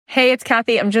Hey, it's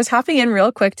Kathy. I'm just hopping in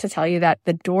real quick to tell you that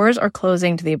the doors are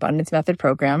closing to the Abundance Method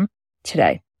program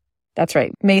today. That's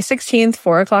right. May 16th,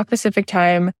 4:00 Pacific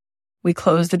time, we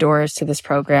close the doors to this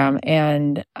program.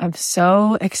 And I'm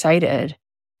so excited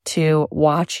to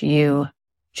watch you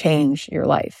change your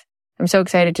life. I'm so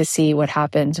excited to see what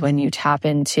happens when you tap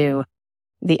into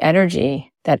the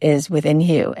energy that is within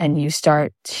you and you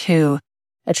start to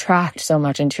attract so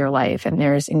much into your life, and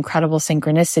there's incredible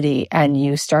synchronicity, and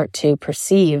you start to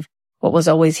perceive what was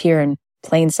always here in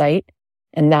plain sight,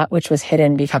 and that which was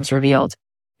hidden becomes revealed.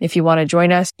 If you want to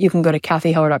join us, you can go to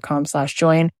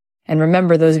kathyheller.com/join. And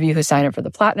remember, those of you who sign up for the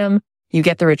Platinum, you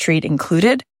get the retreat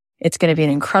included. It's going to be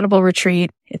an incredible retreat.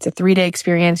 It's a 3-day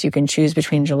experience. You can choose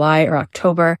between July or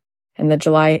October, and the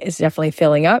July is definitely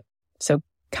filling up. So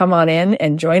come on in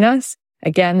and join us.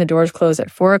 Again, the doors close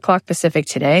at 4:00 Pacific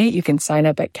today. You can sign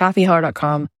up at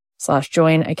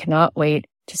kathyheller.com/join. I cannot wait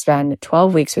to spend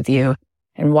 12 weeks with you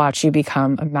and watch you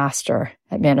become a master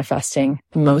at manifesting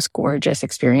the most gorgeous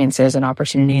experiences and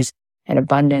opportunities and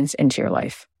abundance into your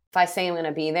life. If I say I'm going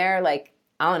to be there, like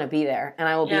I want to be there, and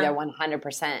I will be there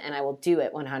 100%, and I will do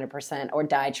it 100% or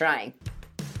die trying.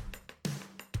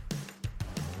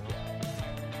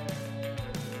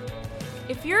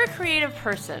 If you're a creative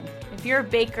person, if you're a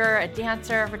baker, a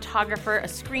dancer, a photographer, a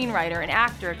screenwriter, an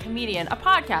actor, a comedian, a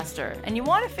podcaster, and you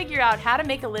want to figure out how to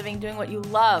make a living doing what you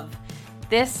love,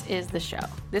 this is the show.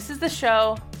 This is the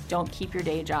show. Don't keep your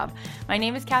day job. My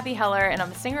name is Kathy Heller, and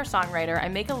I'm a singer-songwriter. I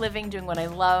make a living doing what I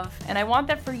love, and I want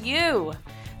that for you.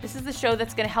 This is the show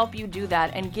that's going to help you do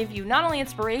that and give you not only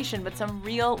inspiration, but some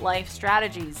real-life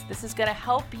strategies. This is going to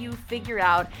help you figure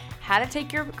out how to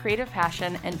take your creative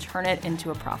passion and turn it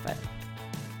into a profit.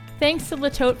 Thanks to Le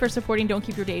Tote for supporting Don't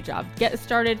Keep Your Day Job. Get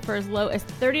started for as low as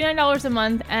 $39 a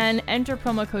month and enter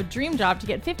promo code DREAMJOB to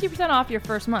get 50% off your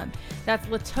first month. That's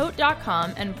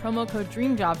letote.com and promo code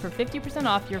DREAMJOB for 50%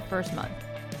 off your first month.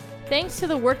 Thanks to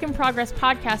the Work in Progress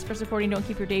podcast for supporting Don't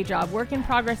Keep Your Day Job. Work in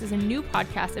Progress is a new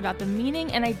podcast about the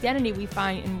meaning and identity we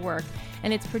find in work,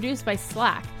 and it's produced by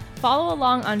Slack. Follow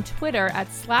along on Twitter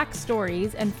at Slack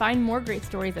Stories and find more great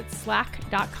stories at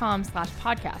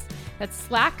slack.com/podcast. That's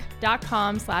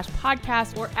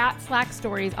slack.com/podcast or at Slack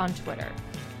Stories on Twitter.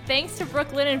 Thanks to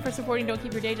Brooklinen for supporting Don't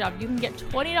Keep Your Day Job. You can get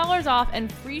 $20 off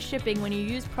and free shipping when you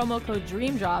use promo code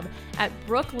DREAMJOB at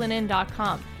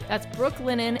brooklinen.com. That's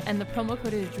Brooklinen, and the promo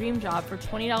code is DREAMJOB for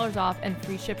 $20 off and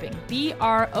free shipping.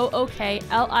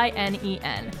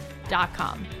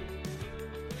 BROOKLINEN.com.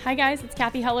 Hi guys, it's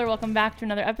Kathy Heller. Welcome back to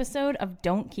another episode of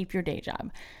Don't Keep Your Day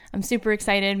Job. I'm super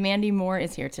excited. Mandy Moore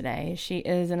is here today. She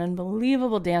is an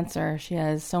unbelievable dancer. She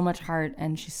has so much heart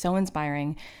and she's so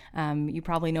inspiring. You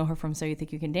probably know her from So You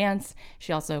Think You Can Dance.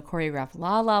 She also choreographed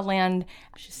La La Land.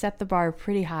 She set the bar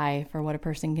pretty high for what a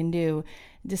person can do,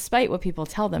 despite what people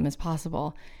tell them is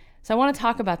possible. So I want to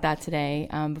talk about that today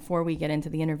before we get into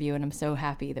the interview, and I'm so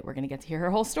happy that we're going to get to hear her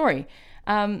whole story.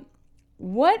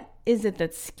 What is it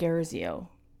that scares you?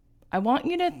 I want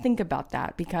you to think about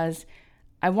that because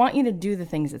I want you to do the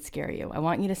things that scare you. I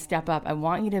want you to step up. I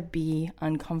want you to be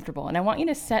uncomfortable. And I want you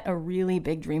to set a really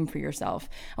big dream for yourself.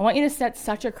 I want you to set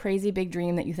such a crazy big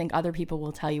dream that you think other people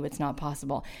will tell you it's not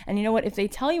possible. And you know what? If they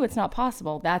tell you it's not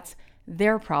possible, that's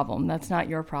their problem. That's not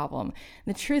your problem.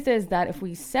 The truth is that if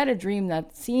we set a dream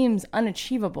that seems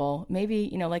unachievable, maybe,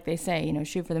 like they say,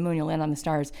 shoot for the moon, you'll land on the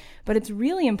stars. But it's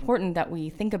really important that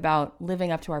we think about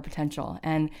living up to our potential.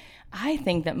 And I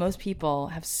think that most people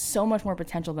have so much more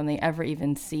potential than they ever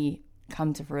even see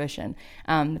come to fruition,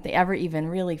 that they ever even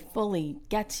really fully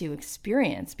get to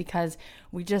experience, because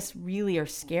we just really are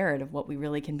scared of what we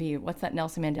really can be. What's that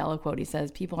Nelson Mandela quote? He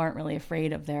says, people aren't really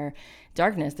afraid of their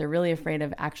darkness. They're really afraid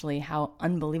of actually how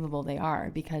unbelievable they are,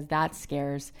 because that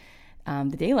scares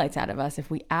the daylights out of us.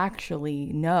 If we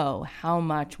actually know how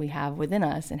much we have within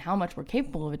us and how much we're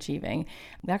capable of achieving,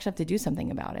 we actually have to do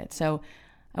something about it. So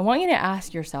I want you to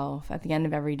ask yourself at the end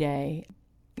of every day,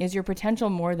 is your potential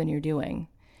more than you're doing?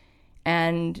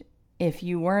 And if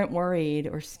you weren't worried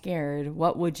or scared,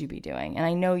 what would you be doing? And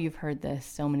I know you've heard this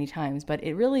so many times, but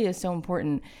it really is so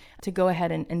important to go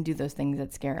ahead and do those things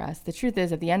that scare us. The truth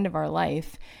is, at the end of our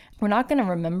life, we're not going to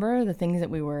remember the things that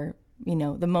we were,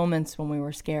 the moments when we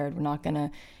were scared. We're not going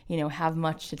to, have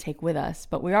much to take with us,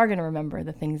 but we are going to remember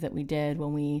the things that we did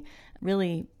when we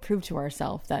really proved to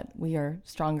ourselves that we are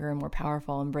stronger and more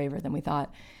powerful and braver than we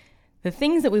thought. The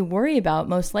things that we worry about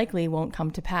most likely won't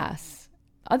come to pass.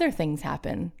 Other things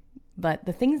happen, but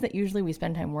the things that usually we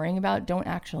spend time worrying about don't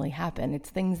actually happen. It's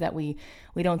things that we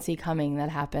don't see coming that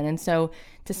happen. And so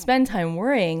to spend time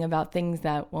worrying about things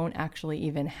that won't actually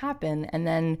even happen and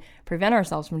then prevent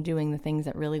ourselves from doing the things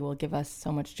that really will give us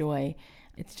so much joy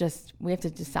It's just, we have to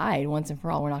decide once and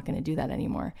for all, we're not going to do that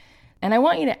anymore. And I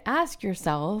want you to ask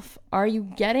yourself, are you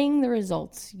getting the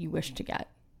results you wish to get?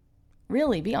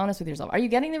 Really, be honest with yourself. Are you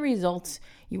getting the results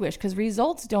you wish? Because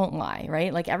results don't lie,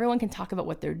 right? Like everyone can talk about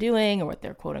what they're doing or what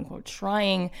they're quote unquote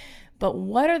trying, but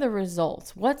what are the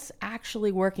results? What's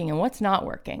actually working and what's not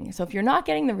working? So if you're not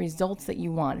getting the results that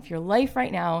you want, if your life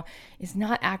right now is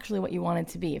not actually what you want it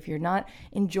to be, if you're not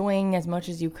enjoying as much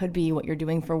as you could be what you're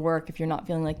doing for work, if you're not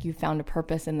feeling like you found a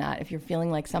purpose in that, if you're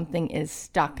feeling like something is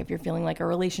stuck, if you're feeling like a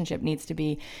relationship needs to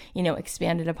be,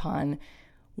 expanded upon,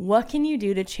 what can you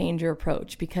do to change your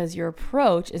approach? Because your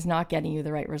approach is not getting you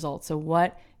the right results. So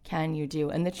what can you do?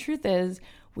 And the truth is,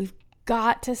 we've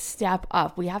got to step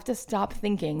up. We have to stop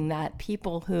thinking that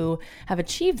people who have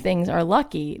achieved things are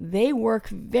lucky. They work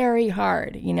very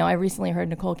hard. I recently heard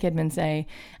Nicole Kidman say,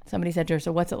 somebody said to her,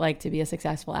 so what's it like to be a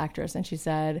successful actress? And she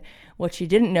said, what she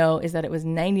didn't know is that it was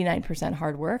 99%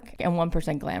 hard work and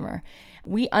 1% glamour.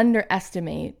 We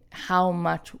underestimate how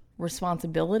much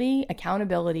responsibility,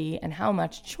 accountability, and how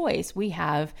much choice we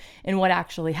have in what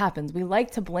actually happens. We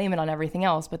like to blame it on everything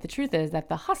else, but the truth is that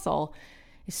the hustle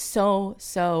is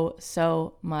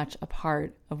so much a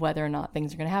part of whether or not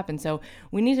things are going to happen. So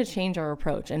we need to change our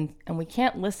approach, and we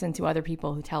can't listen to other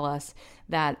people who tell us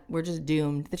that we're just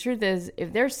doomed. The truth is,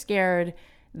 if they're scared,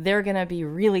 they're going to be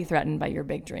really threatened by your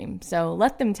big dream. So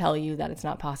let them tell you that it's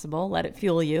not possible. Let it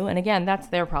fuel you. And again, that's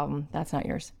their problem. That's not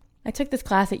yours. I took this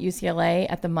class at UCLA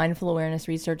at the Mindful Awareness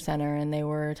Research Center, and they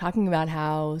were talking about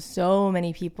how so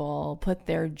many people put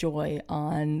their joy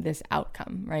on this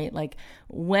outcome, right? Like,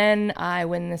 when I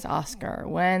win this Oscar,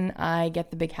 when I get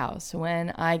the big house,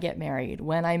 when I get married,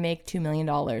 when I make $2 million,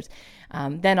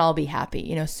 then I'll be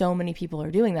happy. So many people are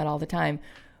doing that all the time.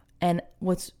 And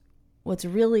what's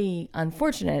really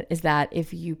unfortunate is that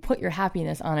if you put your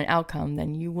happiness on an outcome,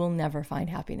 then you will never find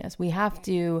happiness. We have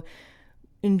to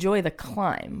enjoy the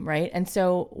climb, right? And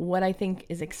so what I think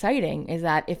is exciting is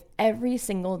that if every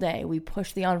single day we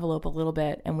push the envelope a little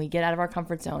bit and we get out of our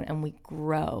comfort zone and we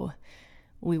grow,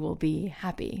 we will be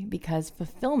happy, because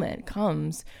fulfillment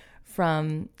comes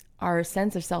from our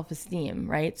sense of self-esteem,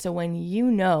 right? So when you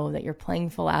know that you're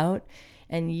playing full out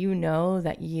and you know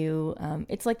that you,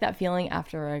 it's like that feeling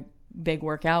after a big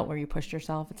workout where you pushed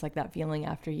yourself. It's like that feeling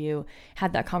after you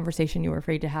had that conversation you were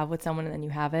afraid to have with someone and then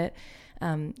you have it.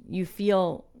 You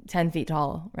feel 10 feet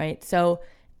tall, right? So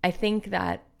I think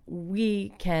that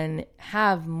we can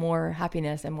have more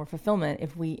happiness and more fulfillment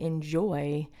if we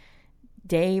enjoy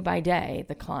day by day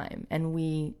the climb, and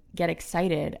we get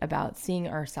excited about seeing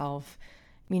ourselves,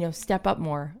 step up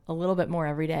more, a little bit more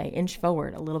every day, inch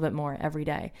forward a little bit more every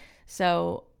day.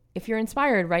 So if you're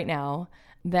inspired right now,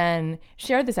 then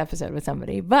share this episode with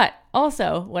somebody. But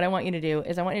also what I want you to do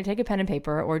is I want you to take a pen and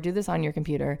paper or do this on your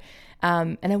computer.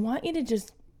 And I want you to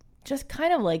just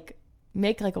kind of like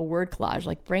make like a word collage,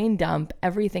 like brain dump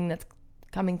everything that's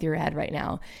coming through your head right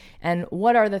now. And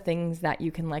what are the things that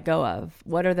you can let go of?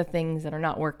 What are the things that are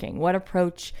not working? What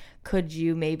approach could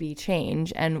you maybe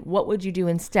change? And what would you do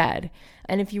instead?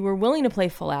 And if you were willing to play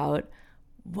full out,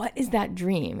 what is that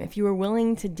dream? If you were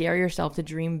willing to dare yourself to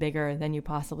dream bigger than you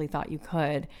possibly thought you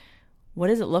could, what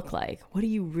does it look like? What do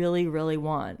you really, really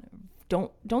want?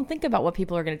 Don't think about what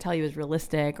people are going to tell you is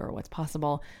realistic or what's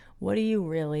possible. What do you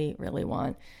really, really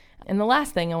want? And the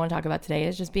last thing I want to talk about today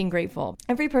is just being grateful.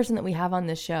 Every person that we have on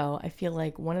this show, I feel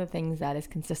like one of the things that is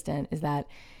consistent is that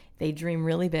they dream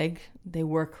really big, they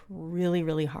work really,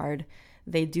 really hard,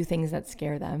 they do things that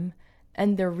scare them,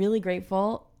 and they're really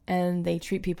grateful, and they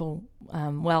treat people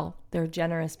well. They're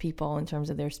generous people in terms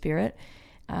of their spirit.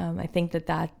 I think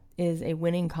that is a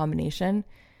winning combination,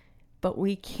 but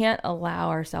we can't allow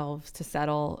ourselves to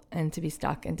settle and to be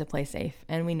stuck and to play safe.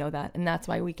 And we know that. And that's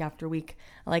why week after week,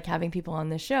 I like having people on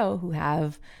this show who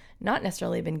have not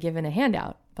necessarily been given a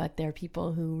handout, but they're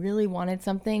people who really wanted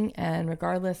something. And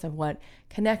regardless of what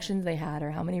connections they had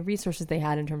or how many resources they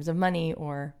had in terms of money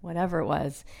or whatever it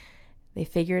was, they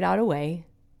figured out a way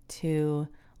to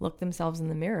look themselves in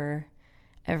the mirror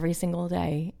every single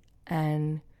day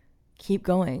and keep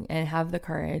going and have the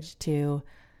courage to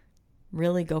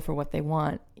really go for what they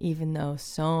want, even though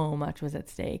so much was at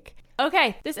stake.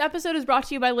 Okay, this episode is brought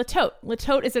to you by Le Tote. Le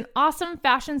Tote is an awesome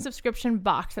fashion subscription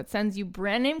box that sends you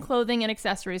brand name clothing and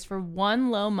accessories for one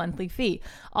low monthly fee.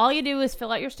 All you do is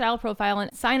fill out your style profile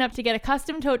and sign up to get a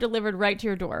custom tote delivered right to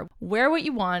your door. Wear what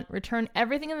you want, return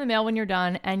everything in the mail when you're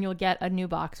done, and you'll get a new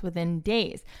box within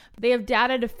days. They have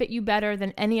data to fit you better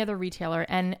than any other retailer,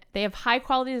 and they have high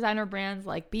quality designer brands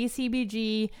like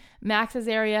BCBG, Max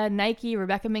Azaria, Nike,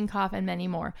 Rebecca Minkoff, and many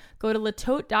more. Go to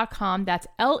letote.com, that's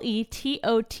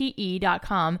LETOTE,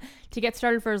 dreamjob.be.com to get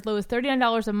started for as low as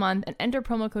 $39 a month and enter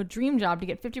promo code DREAMJOB to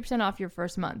get 50% off your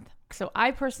first month. So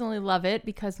I personally love it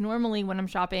because normally when I'm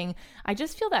shopping, I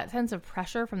just feel that sense of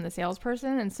pressure from the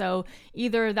salesperson. And so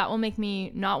either that will make me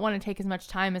not want to take as much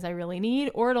time as I really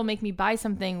need, or it'll make me buy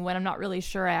something when I'm not really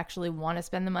sure I actually want to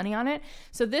spend the money on it.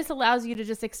 So this allows you to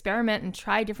just experiment and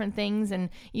try different things, and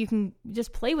you can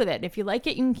just play with it. If you like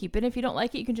it, you can keep it. If you don't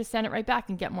like it, you can just send it right back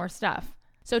and get more stuff.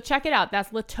 So check it out. That's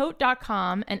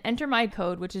letote.com and enter my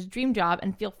code, which is DREAMJOB,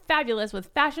 and feel fabulous with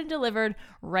fashion delivered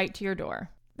right to your door.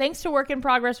 Thanks to Work in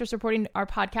Progress for supporting our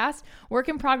podcast. Work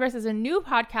in Progress is a new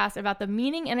podcast about the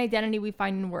meaning and identity we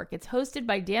find in work. It's hosted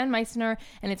by Dan Meissner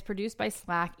and it's produced by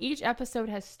Slack. Each episode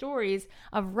has stories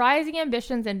of rising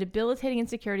ambitions and debilitating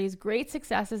insecurities, great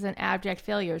successes and abject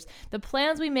failures, the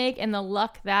plans we make and the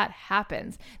luck that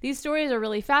happens. These stories are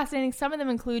really fascinating. Some of them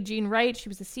include Jean Wright. She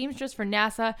was a seamstress for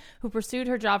NASA who pursued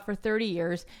her job for 30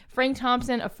 years. Frank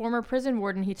Thompson, a former prison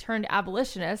warden, he turned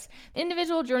abolitionist.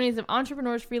 Individual journeys of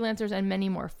entrepreneurs, freelancers, and many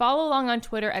more. Follow along on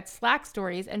Twitter at Slack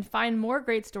Stories and find more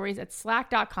great stories at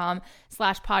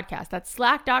slack.com/podcast. That's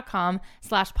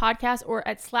slack.com/podcast or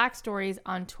at Slack Stories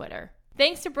on Twitter.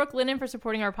 Thanks to Brooklinen for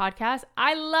supporting our podcast.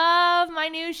 I love my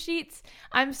new sheets.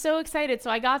 I'm so excited.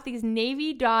 So I got these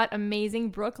navy dot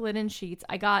amazing Brooklinen sheets.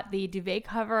 I got the duvet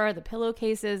cover, the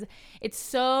pillowcases. It's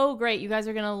so great. You guys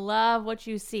are going to love what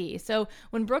you see. So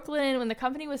when the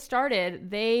company was started,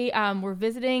 they were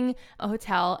visiting a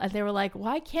hotel and they were like,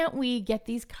 why can't we get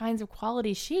these kinds of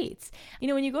quality sheets? You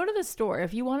know, when you go to the store,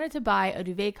 if you wanted to buy a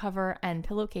duvet cover and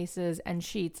pillowcases and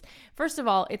sheets, first of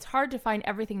all, it's hard to find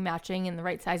everything matching in the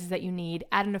right sizes that you need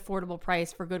at an affordable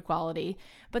price for good quality.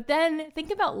 But then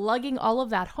think about lugging all of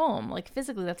that home. Like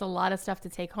physically, that's a lot of stuff to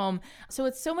take home. So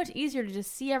it's so much easier to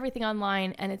just see everything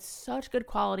online, and it's such good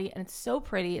quality and it's so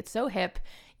pretty, it's so hip.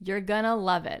 You're gonna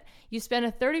love it. You spend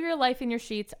a third of your life in your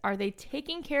sheets. Are they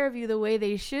taking care of you the way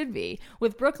they should be?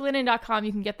 With Brooklinen.com,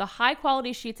 you can get the high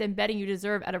quality sheets and bedding you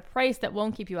deserve at a price that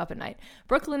won't keep you up at night.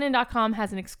 Brooklinen.com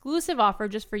has an exclusive offer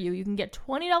just for you. You can get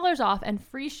 $20 off and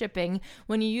free shipping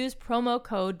when you use promo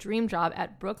code DREAMJOB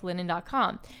at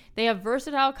Brooklinen.com. They have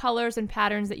versatile colors and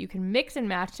patterns that you can mix and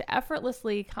match to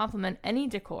effortlessly complement any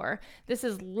decor. This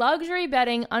is luxury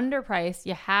bedding underpriced.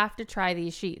 You have to try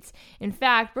these sheets. In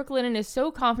fact, Brooklinen is so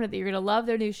confident that you're going to love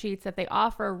their new sheets that they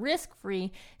offer a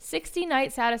risk-free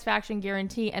 60-night satisfaction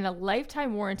guarantee and a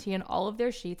lifetime warranty on all of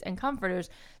their sheets and comforters.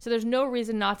 So there's no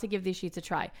reason not to give these sheets a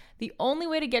try. The only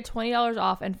way to get $20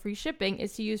 off and free shipping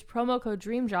is to use promo code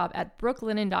DREAMJOB at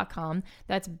Brooklinen.com.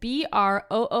 That's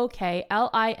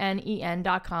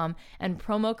BROOKLINEN.com and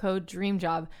promo code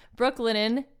DREAMJOB.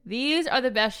 Brooklinen, these are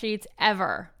the best sheets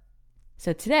ever.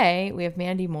 So today we have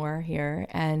Mandy Moore here,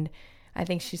 and I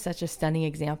think she's such a stunning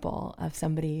example of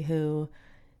somebody who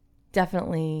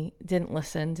definitely didn't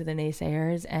listen to the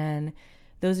naysayers. And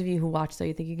those of you who watch So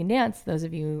You Think You Can Dance, those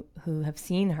of you who have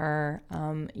seen her,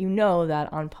 you know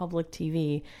that on public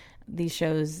TV, these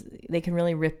shows, they can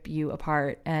really rip you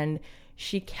apart. And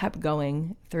she kept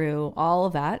going through all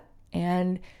of that.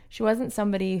 And she wasn't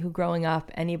somebody who growing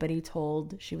up anybody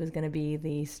told she was going to be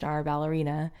the star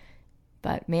ballerina.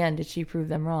 But man, did she prove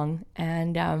them wrong.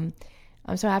 And I'm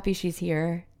so happy she's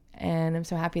here. And I'm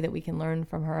so happy that we can learn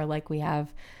from her like we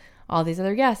have all these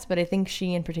other guests. But I think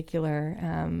she in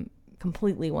particular,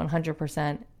 completely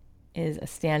 100% is a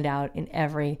standout in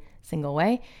every single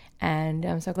way. And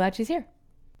I'm so glad she's here.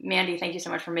 Mandy, thank you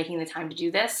so much for making the time to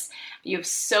do this. You have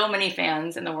so many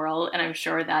fans in the world, and I'm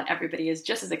sure that everybody is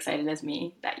just as excited as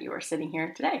me that you are sitting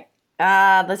here today.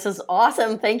 This is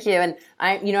awesome. Thank you. And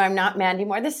I'm not Mandy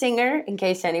Moore, the singer, in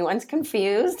case anyone's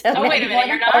confused. Oh, wait a minute.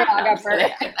 You're not?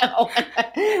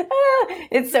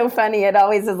 It's so funny. It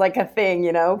always is like a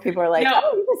thing, people are like, No.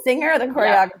 oh, you're the singer or the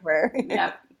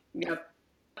choreographer? Yep.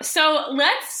 So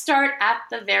let's start at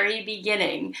the very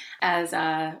beginning, as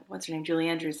what's her name, Julie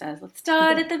Andrews says. Let's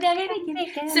start at the very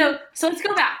beginning. So let's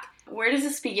go back. Where does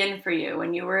this begin for you?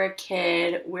 When you were a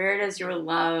kid, where does your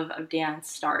love of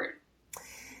dance start?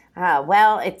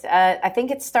 It's I think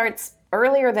it starts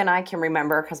earlier than I can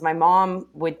remember, because my mom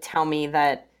would tell me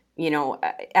that,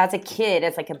 as a kid,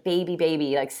 as like a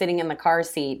baby, like sitting in the car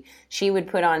seat, she would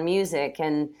put on music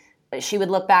and she would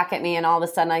look back at me, and all of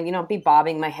a sudden I'd, be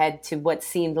bobbing my head to what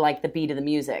seemed like the beat of the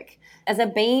music as a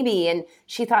baby. And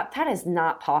she thought, that is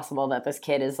not possible that this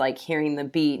kid is like hearing the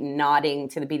beat and nodding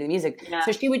to the beat of the music. Yeah.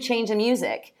 So she would change the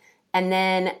music. And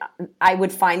then I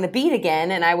would find the beat again,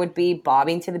 and I would be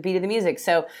bobbing to the beat of the music.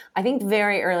 So I think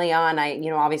very early on, I,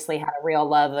 obviously had a real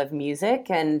love of music.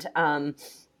 And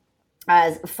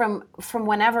as from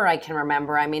whenever I can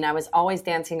remember, I was always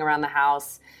dancing around the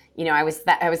house, I was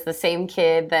the same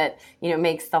kid that,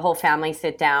 makes the whole family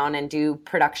sit down and do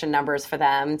production numbers for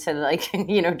them to like,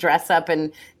 dress up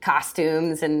in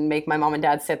costumes and make my mom and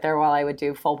dad sit there while I would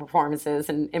do full performances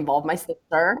and involve my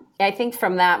sister. I think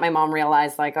from that, my mom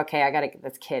realized like, okay, I got to get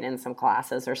this kid in some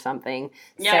classes or something.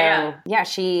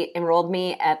 She enrolled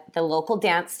me at the local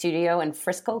dance studio in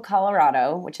Frisco,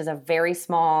 Colorado, which is a very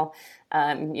small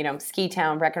ski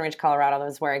town. Breckenridge, Colorado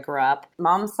is where I grew up.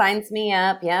 Mom signs me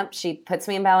up. Yep. She puts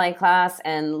me in ballet class,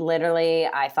 and literally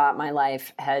I thought my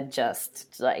life had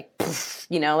just like,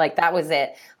 like that was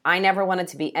it. I never wanted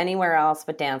to be anywhere else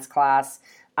but dance class.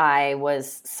 I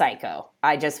was psycho.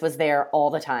 I just was there all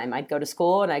the time. I'd go to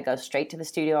school and I'd go straight to the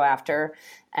studio after.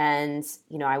 And,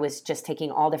 I was just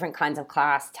taking all different kinds of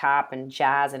class, tap and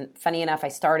jazz. And funny enough, I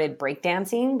started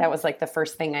breakdancing. That was like the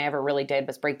first thing I ever really did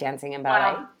was breakdancing and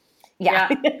ballet. Wow. Yeah.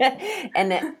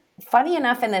 And funny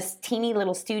enough, in this teeny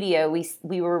little studio,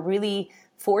 we were really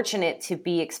fortunate to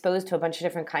be exposed to a bunch of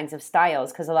different kinds of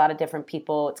styles because a lot of different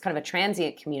people, it's kind of a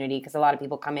transient community because a lot of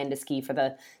people come in to ski for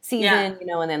the season,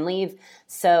 and then leave.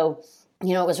 So,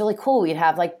 it was really cool. We'd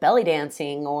have like belly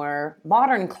dancing or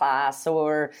modern class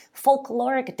or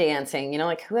folkloric dancing,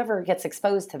 like whoever gets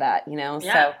exposed to that,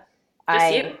 So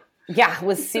I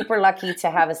was super lucky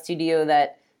to have a studio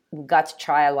that got to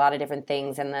try a lot of different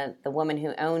things. And the woman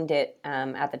who owned it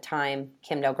at the time,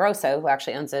 Kim Del Grosso, who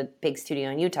actually owns a big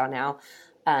studio in Utah now,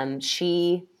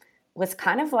 she was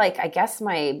kind of like, I guess,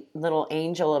 my little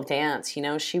angel of dance.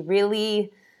 She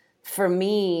really, for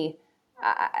me,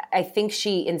 I think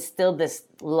she instilled this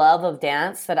love of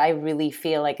dance that I really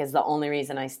feel like is the only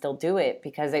reason I still do it,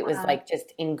 because it was like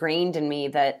just ingrained in me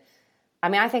that,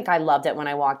 I think I loved it when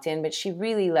I walked in, but she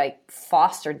really like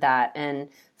fostered that and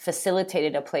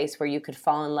facilitated a place where you could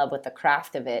fall in love with the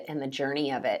craft of it and the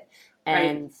journey of it.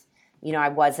 And, I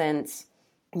wasn't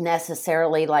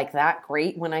necessarily like that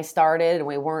great when I started, and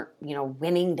we weren't,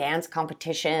 winning dance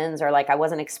competitions, or like I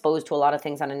wasn't exposed to a lot of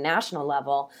things on a national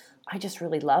level. I just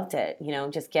really loved it,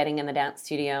 just getting in the dance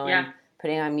studio and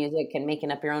putting on music and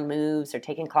making up your own moves or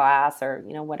taking class or,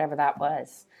 whatever that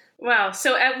was. Wow.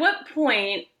 So at what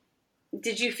point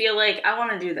did you feel like I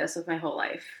want to do this with my whole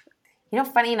life?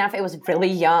 Funny enough, it was really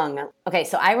young. Okay,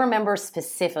 so I remember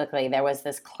specifically there was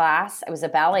this class. It was a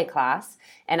ballet class,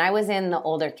 and I was in the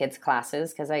older kids'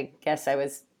 classes because I guess I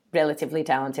was relatively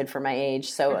talented for my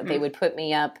age. So they would put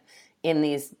me up in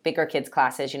these bigger kids'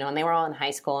 classes, and they were all in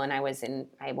high school, and I was in,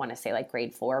 I want to say like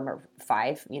grade 4 or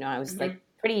 5. I was like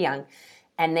pretty young.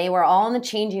 And they were all in the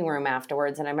changing room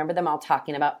afterwards. And I remember them all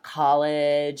talking about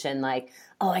college and like,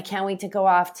 oh, I can't wait to go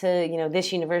off to,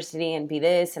 this university and be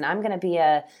this. And I'm going to be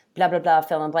a blah, blah, blah,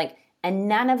 fill in blank. And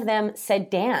none of them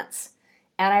said dance.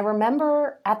 And I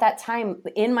remember at that time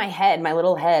in my head, my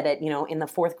little head at, in the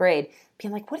 4th grade,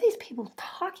 being like, what are these people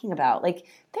talking about? Like,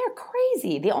 they're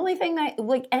crazy. The only thing that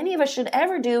like any of us should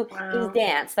ever do is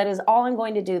dance. That is all I'm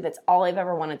going to do. That's all I've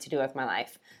ever wanted to do with my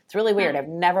life. It's really weird. I've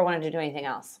never wanted to do anything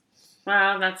else.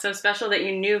 Wow, that's so special that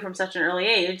you knew from such an early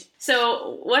age.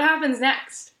 So what happens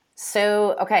next?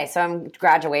 So I'm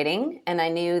graduating, and I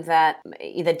knew that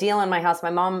the deal in my house, my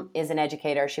mom is an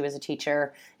educator. She was a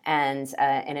teacher and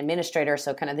an administrator.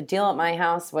 So kind of the deal at my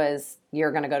house was you're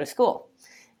going to go to school.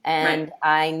 And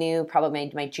I knew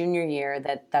probably my junior year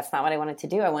that that's not what I wanted to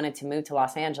do. I wanted to move to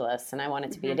Los Angeles, and I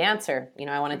wanted to be a dancer.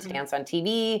 I wanted to dance on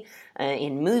TV,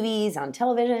 in movies, on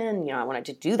television. I wanted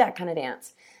to do that kind of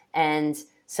dance. And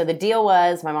so the deal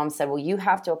was, my mom said, well, you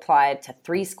have to apply to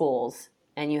 3 schools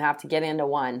and you have to get into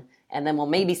one. And then we'll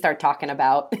maybe start talking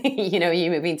about, you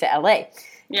moving to LA.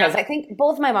 Because I think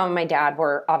both my mom and my dad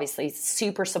were obviously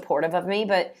super supportive of me,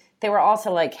 but they were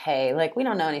also like, hey, like, we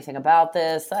don't know anything about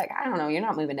this. Like, I don't know, you're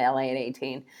not moving to LA at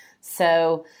 18.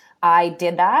 So I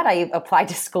did that. I applied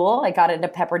to school. I got into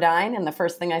Pepperdine, and the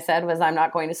first thing I said was, I'm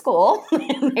not going to school.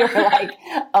 And they were like,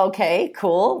 okay,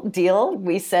 cool, deal.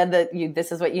 We said that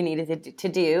this is what you needed to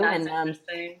do. That's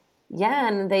interesting.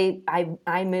 And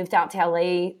I moved out to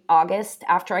LA August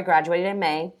after I graduated in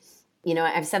May.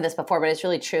 I've said this before, but it's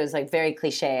really true. It's like very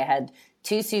cliche. I had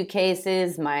 2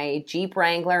 suitcases, my Jeep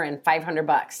Wrangler, and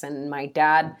 $500. And my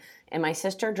dad and my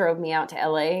sister drove me out to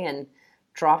LA and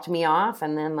dropped me off.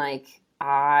 And then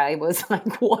I was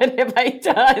like, what have I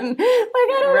done? Like, I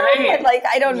don't know. Like,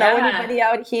 I don't know anybody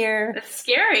out here. That's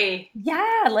scary.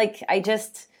 Yeah. Like,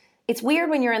 it's weird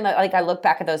when you're in I look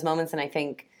back at those moments and I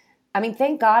think,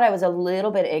 thank God I was a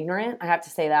little bit ignorant. I have to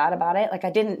say that about it. Like,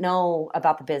 I didn't know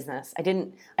about the business.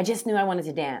 I just knew I wanted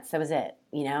to dance. That was it,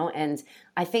 And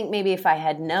I think maybe if I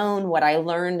had known what I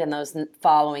learned in those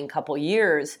following couple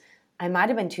years, I might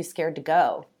have been too scared to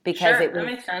go because that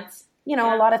makes sense.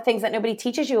 a lot of things that nobody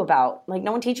teaches you about. Like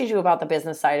no one teaches you about the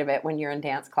business side of it when you're in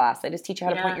dance class. They just teach you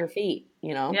how to point your feet,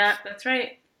 Yeah, that's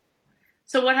right.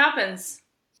 So what happens?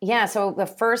 Yeah, so the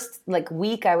first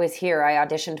week I was here, I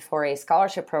auditioned for a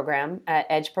scholarship program at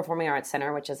Edge Performing Arts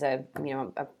Center, which is a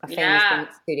famous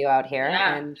dance studio out here.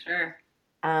 Yeah, and sure.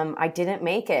 I didn't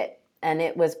make it. And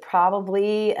it was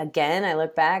probably, again, I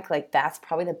look back, that's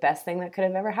probably the best thing that could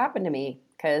have ever happened to me,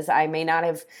 because I may not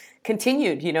have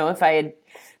continued, if I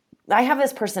have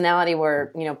this personality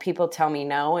where, people tell me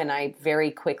no, and I very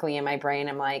quickly in my brain,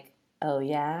 I'm like, oh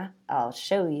yeah, I'll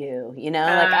show you,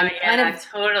 I'm kind of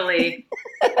totally,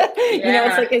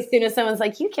 it's like as soon as someone's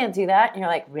like, you can't do that. And you're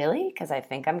like, really? Because I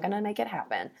think I'm going to make it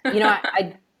happen.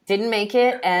 I didn't make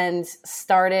it and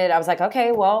I was like,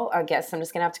 okay, well, I guess I'm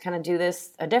just going to have to kind of do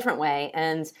this a different way.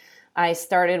 And I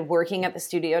started working at the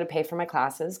studio to pay for my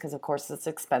classes because, of course, it's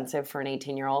expensive for an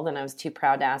 18-year-old, and I was too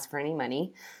proud to ask for any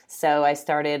money. So I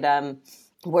started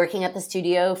working at the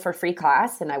studio for free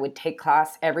class, and I would take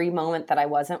class every moment that I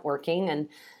wasn't working. And,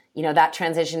 that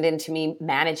transitioned into me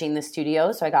managing the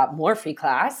studio. So I got more free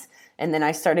class. And then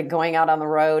I started going out on the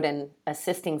road and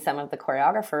assisting some of the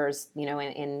choreographers,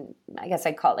 in I guess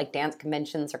I'd call it dance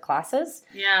conventions or classes.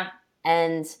 Yeah.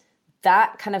 And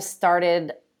that kind of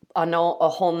started a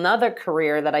whole nother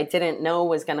career that I didn't know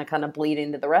was going to kind of bleed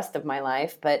into the rest of my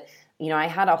life. But, I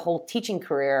had a whole teaching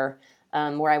career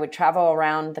where I would travel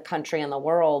around the country and the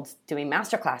world doing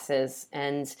master classes.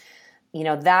 And,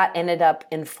 that ended up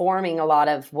informing a lot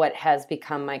of what has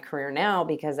become my career now,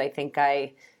 because I think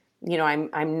I'm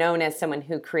known as someone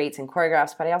who creates and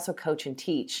choreographs, but I also coach and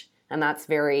teach. And that's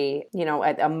very,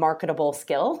 a marketable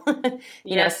skill,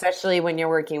 especially when you're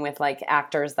working with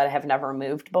actors that have never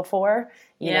moved before.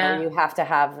 You know, you have to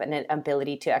have an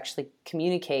ability to actually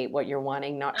communicate what you're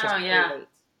wanting, not just create.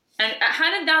 And how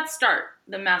did that start,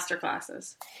 the master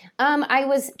classes? I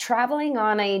was traveling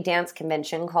on a dance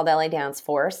convention called LA Dance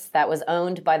Force that was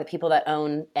owned by the people that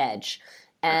own Edge.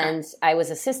 And I was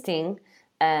assisting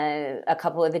a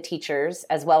couple of the teachers,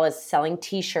 as well as selling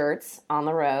T-shirts on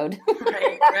the road.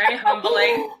 Right, very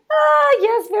humbling.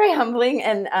 Yes, very humbling.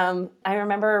 And I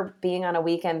remember being on a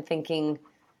weekend thinking,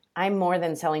 I'm more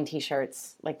than selling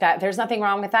T-shirts. That, there's nothing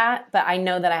wrong with that, but I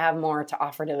know that I have more to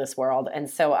offer to this world. And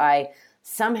so I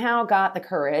somehow got the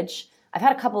courage. I've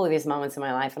had a couple of these moments in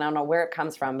my life, and I don't know where it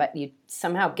comes from, but you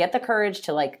somehow get the courage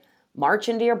to march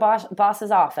into your boss's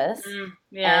office.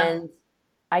 And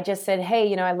I just said,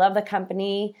 hey, I love the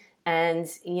company, and,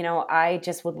 I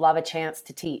just would love a chance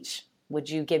to teach. Would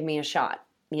you give me a shot?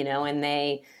 And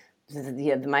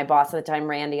my boss at the time,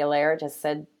 Randy Allaire, just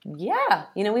said, yeah,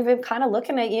 we've been kind of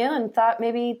looking at you and thought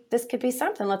maybe this could be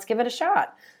something. Let's give it a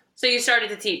shot. So you started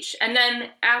to teach. And then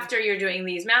after you're doing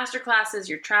these master classes,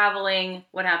 you're traveling.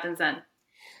 What happens then?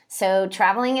 So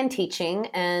traveling and teaching,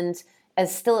 and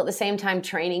as still at the same time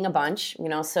training a bunch,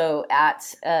 so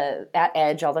at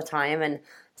Edge all the time, and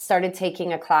started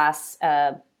taking a class.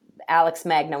 Alex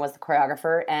Magna was the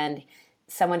choreographer, and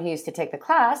someone who used to take the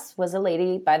class was a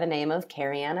lady by the name of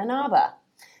Carrie-Ann Inaba,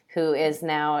 who is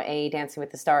now a Dancing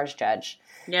with the Stars judge.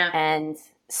 Yeah. And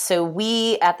so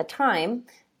we, at the time,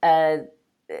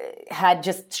 had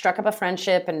just struck up a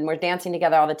friendship, and we're dancing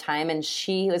together all the time, and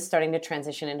she was starting to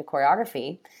transition into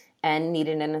choreography and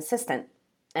needed an assistant.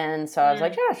 And so I was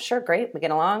like, yeah, sure, great. We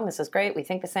get along. This is great. We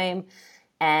think the same.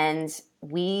 And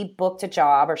we booked a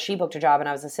job, or she booked a job, and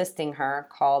I was assisting her,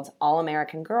 called All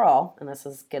American Girl. And this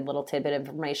is a good little tidbit of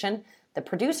information. The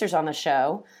producers on the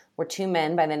show were two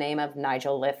men by the name of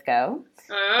Nigel Lithgow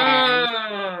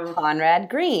and Conrad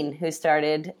Green, who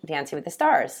started Dancing with the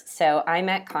Stars. So I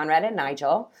met Conrad and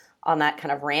Nigel on that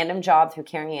kind of random job through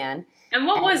Carrie-Ann. And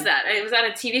what was that? Was that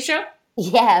a TV show?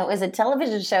 Yeah, it was a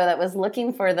television show that was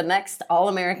looking for the next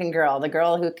All-American Girl, the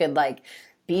girl who could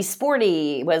be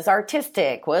sporty, was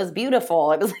artistic, was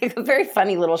beautiful. It was a very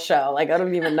funny little show. I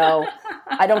don't even know.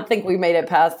 I don't think we made it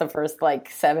past the first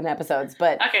 7 episodes,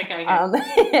 but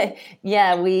okay.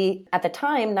 Yeah, at the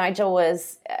time, Nigel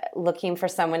was looking for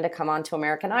someone to come on to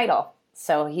American Idol.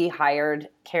 So he hired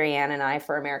Carrie-Ann and I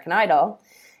for American Idol.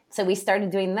 So we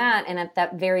started doing that. And at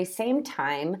that very same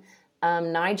time,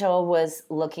 Nigel was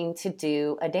looking to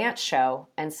do a dance show.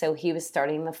 And so he was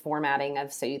starting the formatting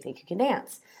of So You Think You Can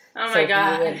Dance. Oh my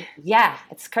God. Yeah,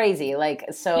 it's crazy.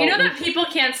 So you know that people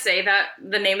can't say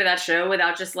the name of that show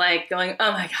without just going,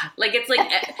 oh my God. It's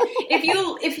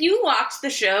if you watch the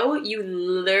show, you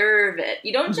love it.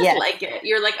 You don't just like it.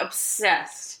 You're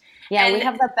obsessed. Yeah, and we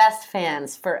have the best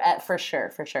fans for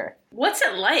sure. What's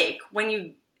it like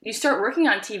when you start working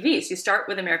on TV? So you start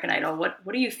with American Idol. What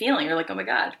are you feeling? You're like, oh my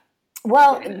God.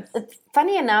 Well,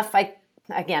 funny enough,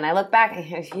 Again, I look back,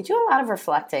 you do a lot of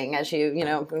reflecting as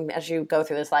as you go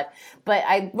through this life. But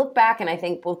I look back and I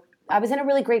think, well, I was in a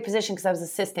really great position because I was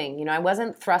assisting. I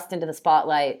wasn't thrust into the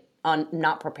spotlight on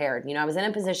not prepared. I was in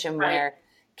a position where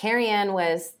Carrie Ann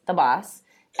was the boss,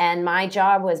 and my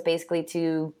job was basically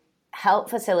to help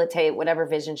facilitate whatever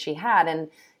vision she had. And,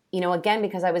 again,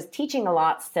 because I was teaching a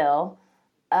lot still,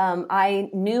 I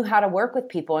knew how to work with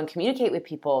people and communicate with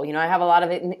people. I have a lot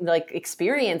of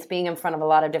experience being in front of a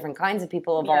lot of different kinds of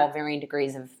people of all varying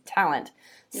degrees of talent.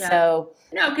 Yeah. So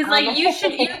no, because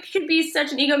you could be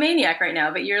such an egomaniac right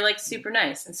now, but you're super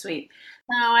nice and sweet.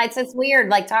 No, it's weird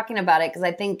talking about it because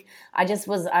I think I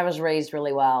was raised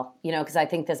really well, because I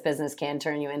think this business can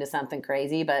turn you into something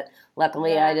crazy. But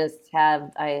luckily, I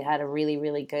had a really,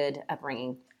 really good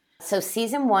upbringing. So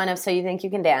season 1 of So You Think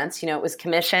You Can Dance, it was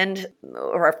commissioned,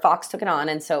 or Fox took it on.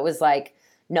 And so it was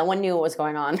no one knew what was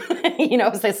going on.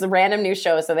 It was this random new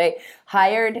show. So they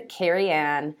hired Carrie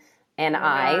Ann and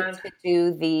I to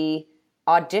do the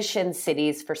audition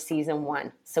cities for season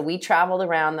 1. So we traveled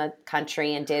around the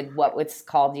country and did what was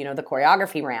called, the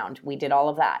choreography round. We did all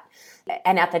of that.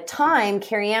 And at the time,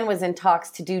 Carrie Ann was in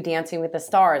talks to do Dancing with the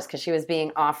Stars because she was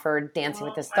being offered Dancing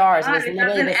with the Stars. God, it was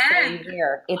literally the same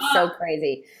year. It's so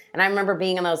crazy. And I remember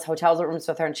being in those hotel rooms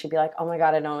with her, and she'd be like, oh my God,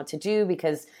 I don't know what to do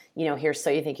because, here's So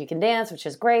You Think You Can Dance, which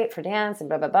is great for dance and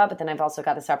blah, blah, blah. But then I've also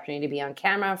got this opportunity to be on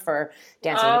camera for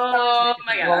Dancing with the Stars. Oh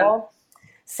my God.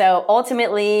 So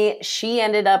ultimately, she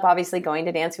ended up obviously going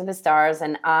to Dancing with the Stars,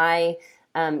 and I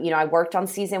worked on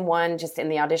season 1 just in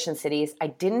the audition cities. I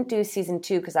didn't do season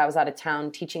 2 because I was out of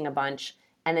town teaching a bunch.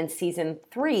 And then season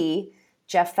 3,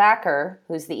 Jeff Thacker,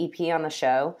 who's the EP on the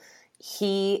show,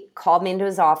 he called me into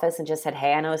his office and just said,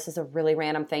 hey, I know this is a really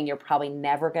random thing. You're probably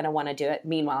never going to want to do it.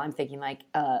 Meanwhile, I'm thinking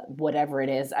whatever it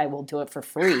is, I will do it for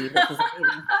free. This is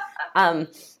amazing.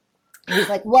 He's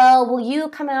like, well, will you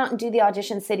come out and do the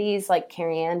audition cities like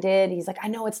Carrie Ann did? He's like, I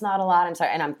know it's not a lot. I'm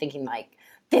sorry. And I'm thinking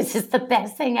this is the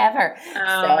best thing ever.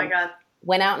 Oh my God.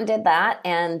 Went out and did that.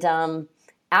 And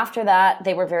after that,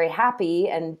 they were very happy.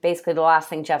 And basically the last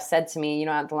thing Jeff said to me,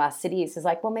 at the last cities is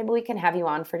well, maybe we can have you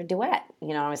on for a duet.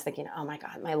 I was thinking, oh my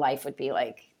God, my life would be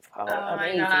amazing, my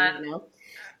God.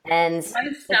 And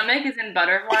my stomach is in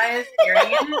butterflies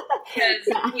hearing it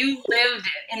because you lived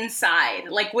it inside.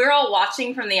 We're all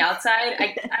watching from the outside.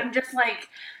 I'm just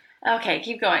okay,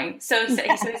 keep going. So he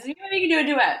says, maybe you can do a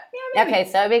duet. Yeah, maybe.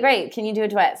 Okay, so it'd be great. Can you do a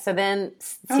duet? So then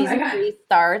season 3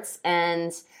 starts,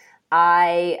 and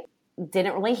I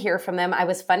didn't really hear from them. I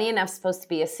was funny enough supposed to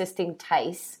be assisting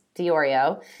Tice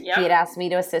Diorio. Yep. He had asked me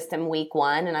to assist him week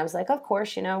 1, and I was like, of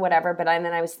course, whatever. But then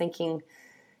I was thinking,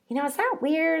 is that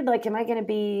weird? Am I going to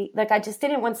be, I just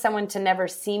didn't want someone to never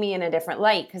see me in a different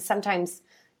light. Because sometimes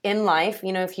in life,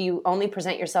 if you only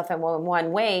present yourself in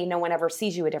one way, no one ever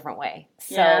sees you a different way.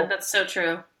 So, yeah, that's so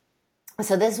true.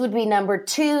 So this would be number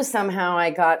 2. Somehow I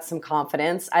got some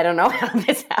confidence. I don't know how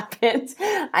this happened.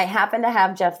 I happen to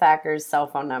have Jeff Thacker's cell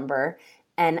phone number.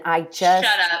 And I just...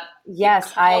 Shut up.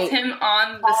 Yes, I called him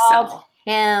on the cell.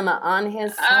 Him on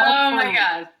his cell phone. Oh my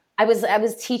God. I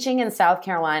was teaching in South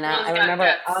Carolina. I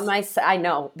remember I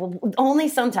know, only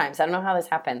sometimes. I don't know how this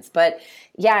happens. But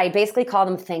yeah, I basically called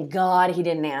him. Thank God he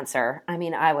didn't answer. I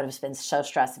mean, I would have been so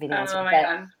stressed if he didn't answer. Oh my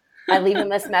God. I leave him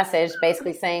this message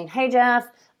basically saying, hey, Jeff,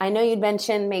 I know you'd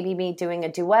mentioned maybe me doing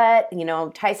a duet.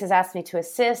 Tice has asked me to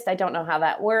assist. I don't know how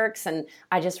that works. And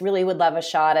I just really would love a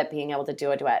shot at being able to do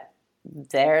a duet.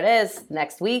 There it is.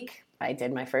 Next week, I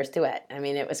did my first duet. I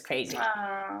mean, it was crazy.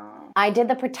 I did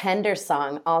the Pretender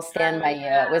song, I'll Stand By You.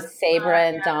 It was Sabra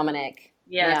and Dominic.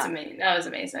 Yeah, it's amazing. That was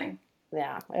amazing.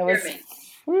 Yeah, it was.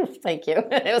 Thank you.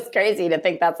 It was crazy to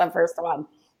think that's the first one.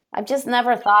 I've just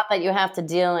never thought that you have to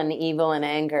deal in evil and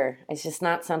anger. It's just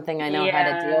not something I know how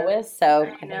to deal with. So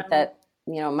I think that,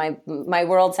 my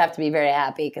worlds have to be very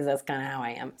happy because that's kind of how I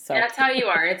am. So that's how you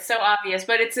are. It's so obvious,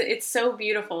 but it's so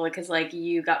beautiful because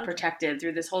you got protected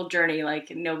through this whole journey.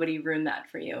 Nobody ruined that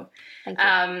for you. Thank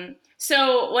you.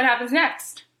 So what happens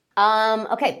next?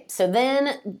 Okay, so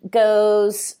then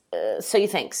goes So You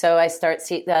Think. So I start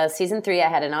season 3. I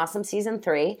had an awesome season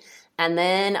 3. And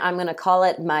then I'm going to call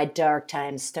it My Dark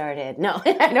Times Started. No,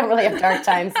 I don't really have dark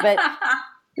times. But,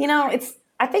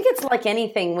 I think it's like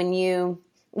anything when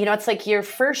it's your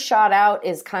first shot out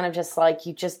is kind of just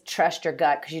you just trust your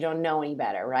gut because you don't know any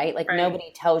better, right?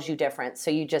 Nobody tells you different.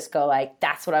 So you just go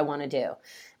that's what I want to do.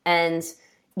 And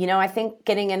I think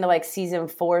getting into season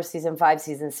 4, season 5,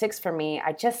 season 6 for me,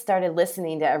 I just started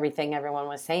listening to everything everyone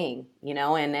was saying,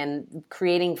 and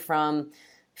creating from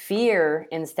fear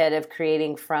instead of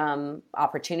creating from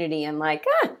opportunity and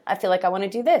I feel like I want to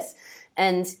do this.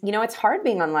 And, you know, it's hard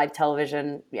being on live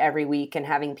television every week and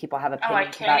having people have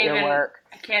opinions about your work.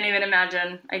 I can't even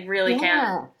imagine. I really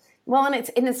can't. Well, and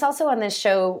it's also on this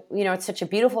show, you know, it's such a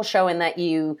beautiful show in that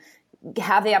you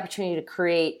have the opportunity to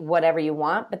create whatever you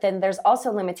want, but then there's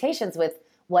also limitations with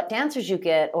what dancers you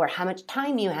get or how much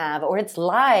time you have, or it's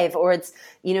live, or it's,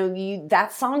 you know,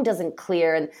 that song doesn't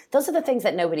clear. And those are the things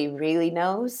that nobody really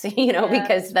knows, you know,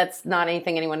 because that's not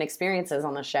anything anyone experiences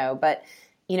on the show. But,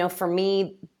 you know, for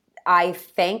me, I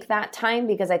thank that time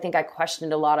because I think I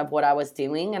questioned a lot of what I was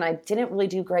doing and I didn't really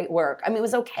do great work. I mean, it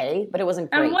was okay, but it wasn't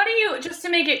great. And what do you, just to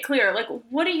make it clear, like,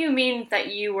 what do you mean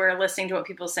that you were listening to what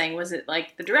people were saying? Was it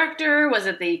like the director? Was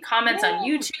it the comments on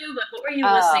YouTube? Like, what were you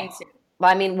listening to?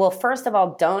 Well, I mean, first of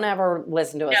all, don't ever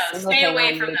listen to a single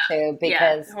thing on YouTube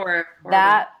because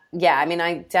I mean,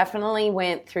 I definitely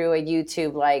went through a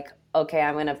YouTube like, okay,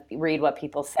 I'm going to read what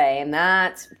people say. And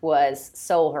that was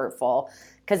so hurtful.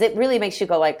 Because it really makes you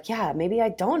go like, yeah, maybe I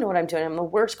don't know what I'm doing. I'm the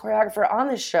worst choreographer on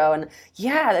this show. And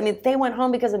yeah, I mean, they went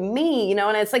home because of me, you know,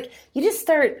 and it's like, you just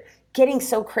start getting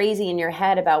so crazy in your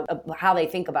head about how they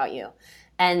think about you.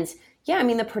 And yeah, I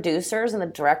mean, the producers and the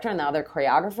director and the other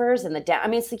choreographers and I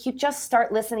mean, it's like you just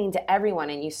start listening to everyone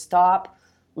and you stop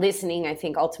listening, I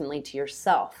think, ultimately to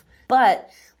yourself. But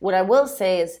what I will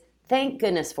say is thank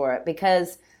goodness for it,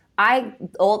 because I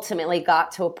ultimately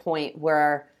got to a point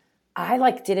where I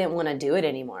didn't want to do it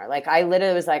anymore. Like I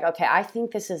literally was like, okay, I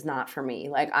think this is not for me.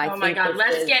 Like oh my God,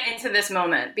 let's get into this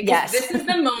moment because this is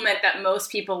the moment that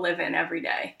most people live in every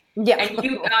day. Yeah. And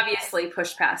you obviously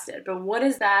pushed past it. But what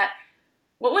is that?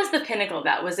 What was the pinnacle of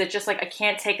that? Was it just like, I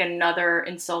can't take another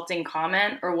insulting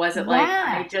comment? Or was it like,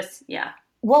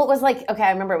 Well, it was like, okay,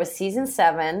 I remember it was season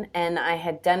 7 and I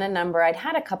had done a number. I'd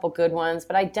had a couple good ones,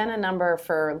 but I'd done a number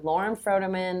for Lauren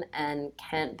Froderman and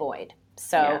Kent Boyd.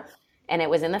 So, and it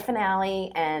was in the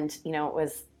finale and, you know, it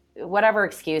was whatever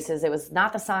excuses. It was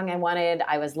not the song I wanted.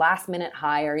 I was last minute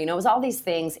hire. You know, it was all these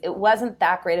things. It wasn't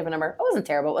that great of a number. It wasn't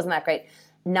terrible. It wasn't that great.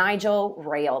 Nigel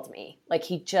railed me. Like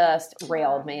he just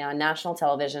railed me on national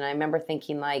television. I remember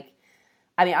thinking like,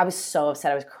 I mean, I was so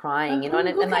upset. I was crying, you know. Who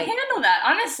can handle that?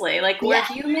 Honestly, like we're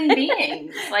human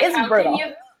beings. Like it's brutal.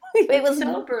 It was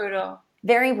so brutal,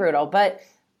 very brutal. But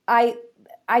I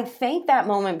thank that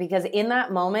moment because in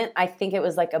that moment, I think it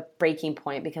was like a breaking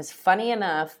point. Because funny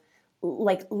enough,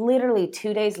 like literally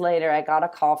 2 days later, I got a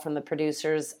call from the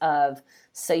producers of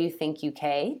So You Think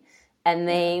UK. And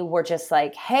they were just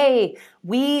like, hey,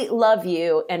 we love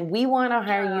you and we want to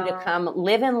hire you to come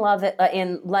live and love it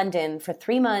in London for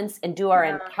 3 months and do our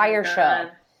entire show.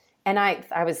 And I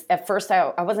was, at first,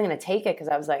 I wasn't going to take it because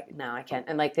I was like, no, I can't.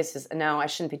 And like, no, I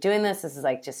shouldn't be doing this. This is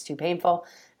like just too painful.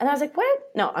 And I was like, what?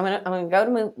 No, I'm going to go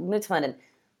to move to London.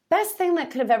 Best thing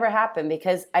that could have ever happened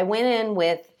because I went in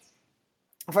with,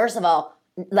 first of all,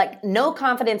 like no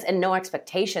confidence and no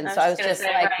expectations. So I was just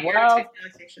like, well,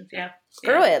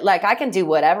 screw it. Like I can do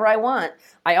whatever I want.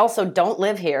 I also don't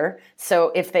live here.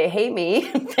 So if they hate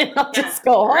me, then I'll just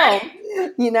go home,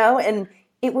 you know? And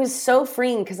it was so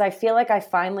freeing because I feel like I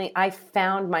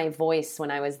found my voice when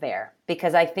I was there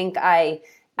because I think out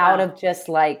of just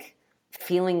like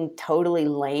feeling totally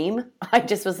lame, I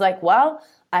just was like, well,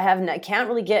 I can't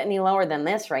really get any lower than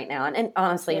this right now. And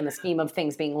honestly, in the scheme of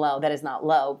things being low, that is not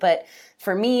low. But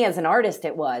for me as an artist,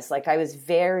 it was like I was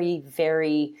very,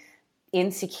 very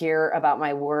insecure about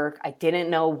my work. I didn't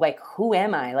know, like, who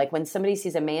am I? Like when somebody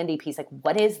sees a Mandy piece, like,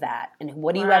 what is that? And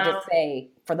what do you have to say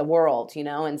for the world, you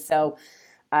know? And so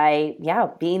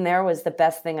being there was the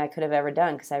best thing I could have ever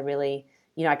done because I really,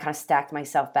 you know, I kind of stacked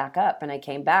myself back up and I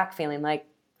came back feeling like,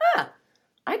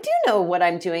 I do know what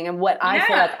I'm doing and what I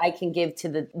feel like I can give to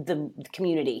the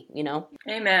community, you know?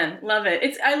 Amen. Love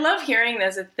it. I love hearing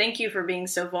this. Thank you for being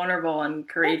so vulnerable and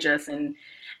courageous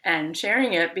and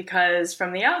sharing it because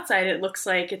from the outside, it looks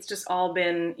like it's just all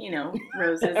been, you know,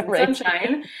 roses and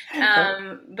sunshine.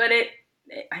 But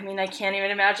I can't even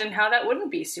imagine how that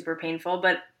wouldn't be super painful,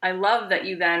 but I love that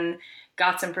you then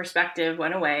got some perspective,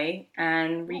 went away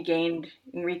and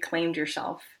reclaimed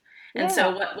yourself. And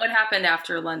so what happened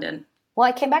after London? Well,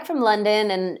 I came back from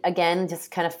London and again,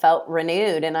 just kind of felt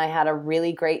renewed and I had a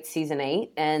really great season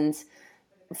 8. And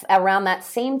around that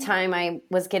same time, I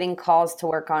was getting calls to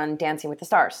work on Dancing with the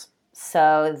Stars.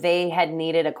 So they had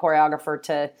needed a choreographer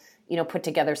to, you know, put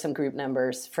together some group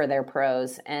numbers for their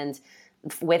pros. And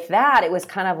with that, it was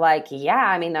kind of like,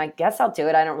 I guess I'll do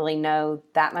it. I don't really know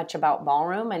that much about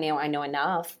ballroom. I know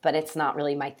enough, but it's not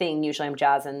really my thing. Usually I'm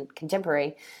jazz and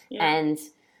contemporary. Yeah. And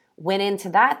went into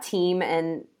that team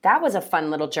and that was a fun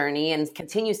little journey and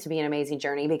continues to be an amazing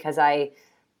journey because I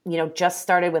just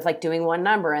started with like doing one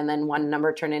number, and then one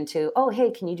number turned into, oh, hey,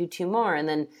 can you do two more? And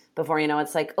then before you know,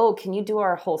 it's like, oh, can you do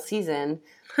our whole season?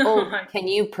 Oh, can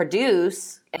you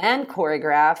produce and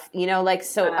choreograph?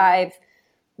 So I've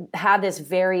had this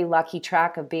very lucky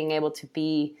track of being able to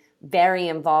be very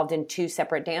involved in two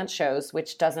separate dance shows,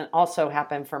 which doesn't also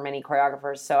happen for many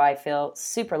choreographers. So I feel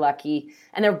super lucky.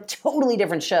 And they're totally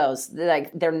different shows.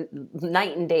 They're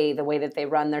night and day, the way that they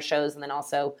run their shows, and then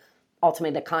also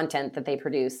ultimately the content that they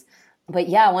produce. But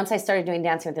yeah, once I started doing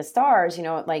Dancing with the Stars,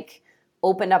 it like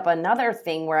opened up another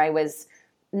thing where I was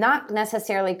not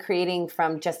necessarily creating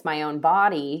from just my own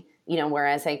body,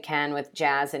 whereas I can with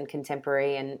jazz and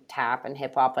contemporary and tap and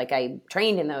hip hop. Like I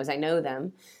trained in those, I know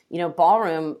them.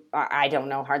 Ballroom, I don't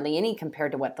know hardly any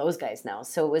compared to what those guys know.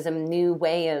 So it was a new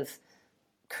way of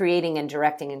creating and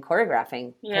directing and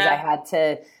choreographing, because I had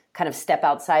to kind of step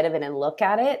outside of it and look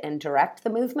at it and direct the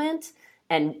movement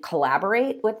and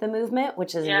collaborate with the movement,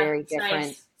 which is a very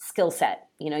different skill set.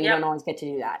 You don't always get to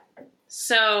do that.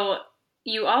 So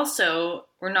you also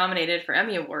were nominated for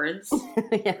Emmy Awards.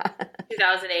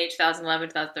 2008, 2011,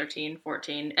 2013,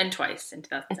 14, and twice in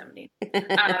 2017.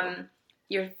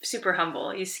 You're super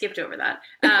humble. You skipped over that.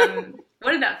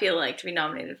 What did that feel like to be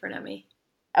nominated for an Emmy?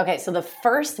 Okay, so the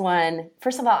first one,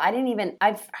 first of all, I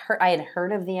had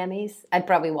heard of the Emmys. I'd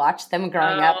probably watched them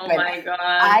growing up, but my God.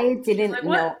 I didn't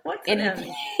know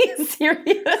anything.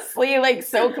 Seriously, like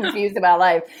so confused about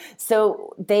life.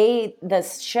 So the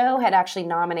show had actually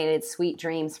nominated Sweet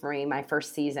Dreams for me my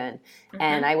first season,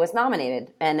 and I was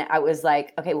nominated, and I was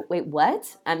like, okay, wait,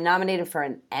 what? I'm nominated for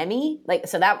an Emmy? Like,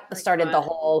 so that started the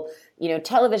whole,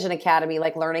 Television Academy,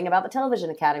 like learning about the Television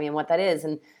Academy and what that is.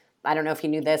 And I don't know if you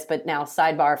knew this, but now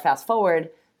sidebar, fast forward,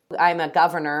 I'm a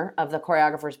governor of the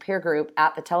Choreographers Peer Group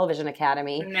at the Television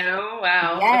Academy. No,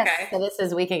 wow. Yes, Okay.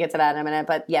 So we can get to that in a minute.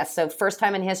 But yes, so first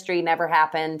time in history, never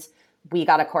happened. We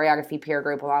got a choreography peer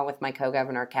group along with my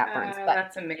co-governor, Kat Burns. But,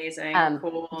 that's amazing.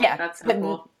 Cool. Yeah, that's so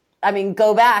cool. I mean,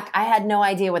 go back. I had no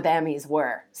idea what the Emmys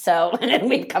were. So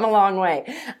we've come a long way.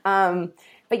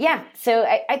 But yeah, so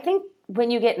I think when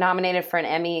you get nominated for an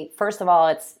Emmy, first of all,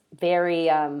 it's very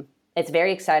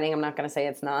exciting. I'm not going to say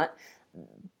it's not.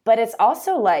 But it's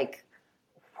also like,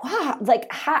 wow,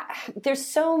 there's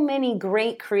so many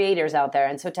great creators out there.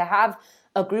 And so to have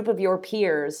a group of your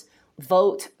peers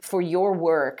vote for your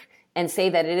work and say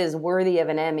that it is worthy of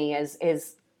an Emmy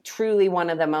is truly one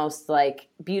of the most like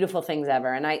beautiful things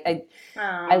ever. And I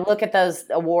look at those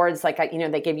awards, like,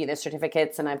 they give you the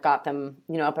certificates, and I've got them,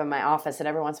 up in my office, and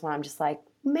every once in a while I'm just like,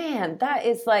 man, that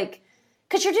is like,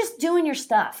 because you're just doing your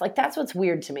stuff. Like, that's what's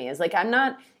weird to me, is like, I'm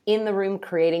not in the room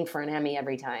creating for an Emmy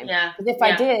every time. Yeah. If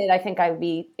I did, I think I'd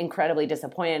be incredibly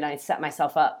disappointed, and I'd set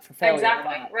myself up for failure.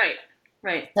 Exactly.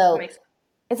 Right. So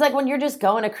it's like when you're just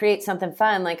going to create something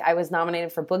fun. Like, I was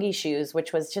nominated for Boogie Shoes,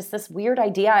 which was just this weird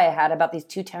idea I had about these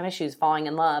two tennis shoes falling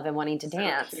in love and wanting to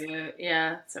dance. Cute.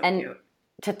 Yeah, so cute.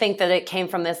 To think that it came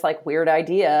from this like weird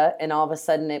idea, and all of a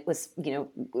sudden it was,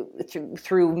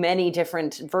 through many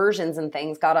different versions and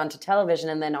things, got onto television,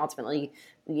 and then ultimately,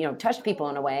 touched people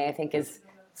in a way, I think is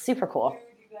super cool.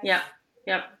 Yeah.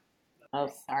 Yep.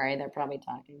 Oh, sorry. They're probably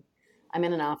talking. I'm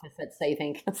in an office that's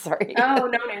saving. Sorry. Oh,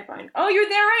 no, you're fine. Oh, you're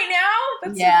there right now?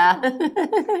 That's yeah.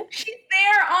 So she's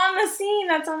there on the scene.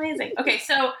 That's amazing. Okay,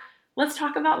 so let's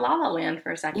talk about La La Land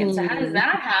for a second. So how does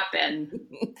that happen?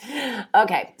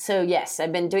 Okay, so yes,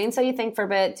 I've been doing So You Think for a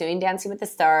bit, doing Dancing with the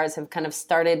Stars, have kind of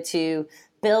started to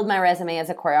build my resume as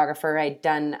a choreographer. I'd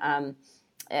done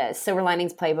Silver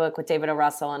Linings Playbook with David O.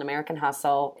 Russell and American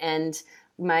Hustle, and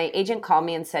my agent called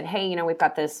me and said, hey, we've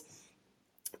got this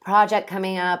project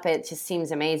coming up. It just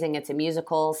seems amazing. It's a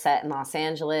musical set in Los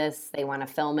Angeles. They want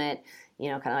to film it,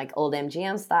 kind of like old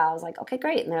MGM style. I was like, okay,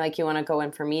 great. And they're like, you want to go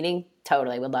in for a meeting?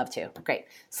 Totally, would love to. Great.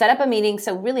 Set up a meeting.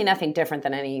 So really nothing different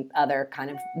than any other kind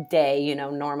of day.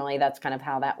 Normally that's kind of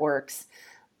how that works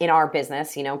in our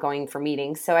business, going for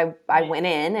meetings. So I went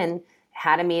in and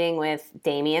had a meeting with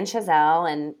Damien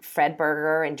Chazelle and Fred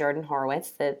Berger and Jordan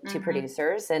Horowitz, the two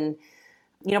producers. And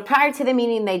prior to the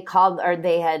meeting,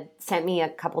 they had sent me a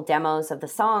couple demos of the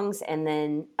songs and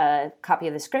then a copy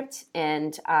of the script.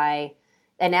 And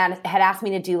had asked me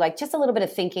to do like just a little bit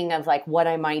of thinking of like what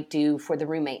I might do for the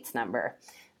Roommates number.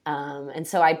 And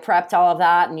so I prepped all of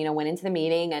that and, went into the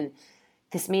meeting, and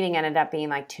this meeting ended up being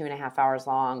like 2.5 hours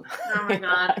long. Oh my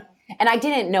God. And I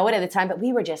didn't know it at the time, but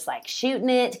we were just like shooting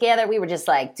it together. We were just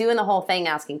like doing the whole thing,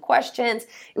 asking questions.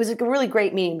 It was a really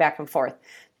great meeting back and forth.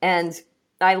 And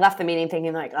I left the meeting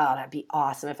thinking like, oh, that'd be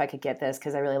awesome if I could get this,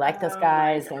 because I really like those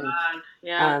guys. My and God.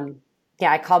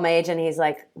 Yeah. I called my agent, and he's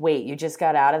like, wait, you just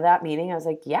got out of that meeting? I was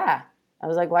like, yeah. I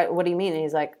was like, what do you mean? And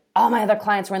he's like, all my other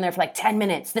clients were in there for like 10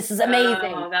 minutes. This is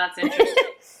amazing. Oh, that's interesting.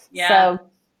 Yeah. So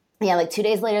yeah, like 2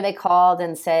 days later they called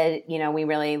and said, we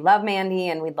really love Mandy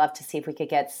and we'd love to see if we could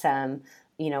get some,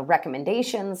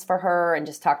 recommendations for her and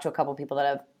just talk to a couple people that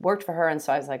have worked for her. And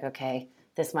so I was like, okay,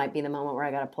 this might be the moment where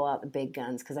I got to pull out the big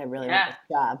guns because I really want this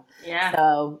job. Yeah.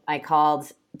 So I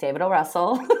called David O.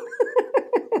 Russell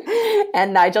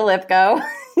and Nigel Lipko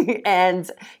and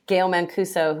Gail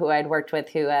Mancuso, who I'd worked with,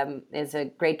 who is a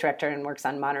great director and works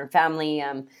on Modern Family.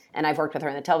 And I've worked with her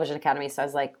in the Television Academy. So I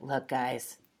was like, look,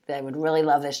 guys, I would really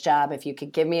love this job. If you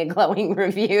could give me a glowing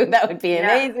review, that would be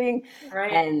amazing.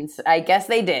 Right. And I guess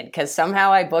they did because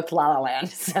somehow I booked La La Land.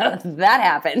 So that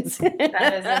happens.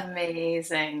 That is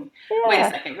amazing. Yeah. Wait a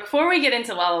second. Before we get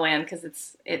into La La Land, because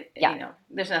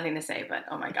there's nothing to say, but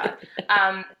oh my God.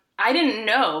 I didn't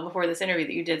know before this interview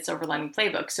that you did Silver Lining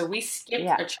Playbook. So we skipped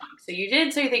a chunk. So you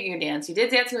did So You Think You Can Dance. You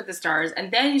did Dancing with the Stars.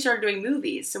 And then you started doing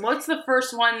movies. So what's the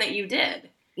first one that you did?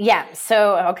 Yeah.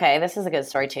 So, okay, this is a good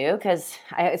story too, because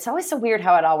it's always so weird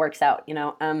how it all works out,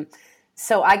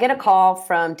 So I get a call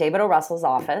from David O. Russell's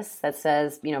office that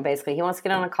says, basically he wants to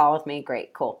get on a call with me.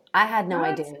 Great, cool. I had no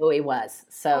idea who he was.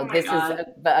 So this is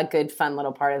a good, fun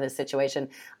little part of this situation.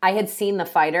 I had seen The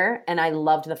Fighter and I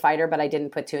loved The Fighter, but I didn't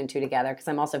put two and two together because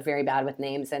I'm also very bad with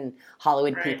names and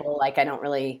Hollywood people. Like I don't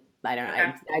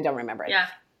remember it. Yeah.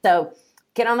 So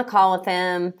get on the call with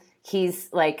him.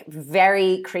 He's like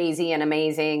very crazy and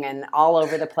amazing and all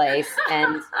over the place.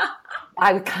 And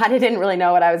I kind of didn't really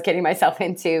know what I was getting myself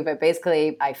into. But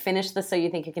basically, I finished the So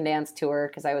You Think You Can Dance tour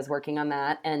because I was working on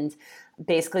that. And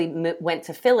basically went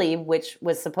to Philly, which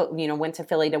was went to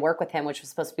Philly to work with him, which was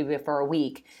supposed to be for a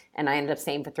week. And I ended up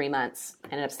staying for 3 months.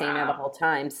 Ended up staying there the whole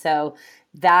time. So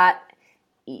that,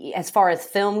 as far as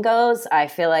film goes, I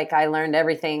feel like I learned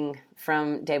everything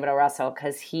from David O. Russell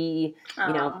because he,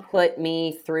 put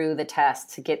me through the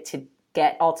test to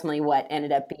get ultimately what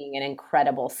ended up being an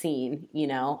incredible scene,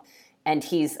 and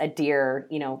he's a dear,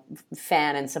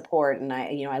 fan and support. And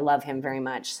I love him very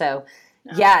much. So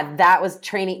that was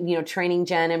training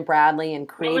Jen and Bradley and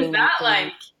creating. What was that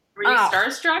like? Were you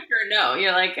starstruck or no?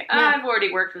 You're like, I've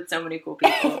already worked with so many cool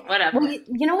people. Whatever.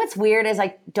 Well, what's weird is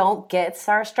I don't get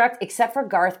starstruck except for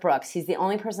Garth Brooks. He's the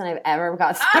only person I've ever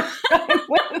got starstruck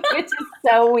with, which is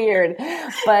so weird.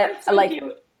 But so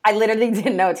cute. I literally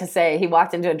didn't know what to say. He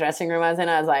walked into a dressing room I was in.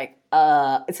 I was like,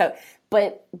 So,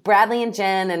 but Bradley and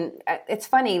Jen, and it's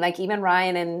funny, like even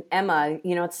Ryan and Emma,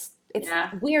 it's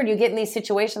weird. You get in these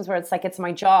situations where it's like, it's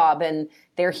my job and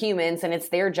they're humans and it's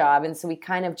their job. And so we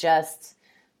kind of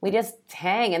we just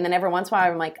hang, and then every once in a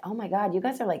while I'm like, oh my God, you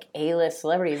guys are like A-list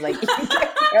celebrities. Like,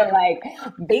 you're like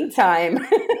big time.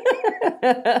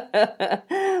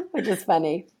 Which is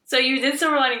funny. So you did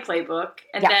Silver Lining Playbook,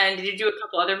 and then did you do a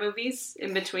couple other movies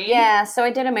in between? Yeah, so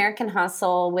I did American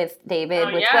Hustle with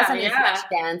David, which wasn't as much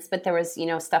dance, but there was,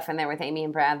 stuff in there with Amy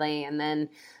and Bradley. And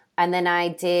then I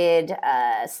did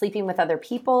Sleeping with Other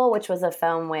People, which was a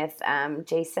film with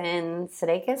Jason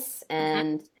Sudeikis,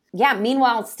 and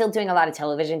meanwhile, still doing a lot of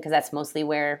television because that's mostly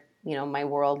where, my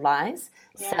world lies.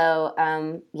 Yeah. So,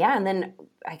 and then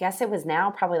I guess it was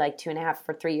now probably like 2.5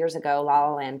 or 3 years ago, La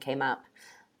La Land came up.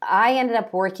 I ended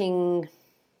up working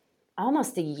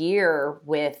almost a year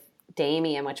with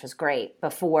Damien, which was great,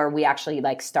 before we actually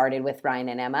like started with Ryan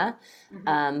and Emma.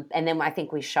 Mm-hmm. And then I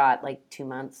think we shot like 2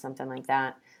 months, something like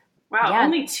that. Wow,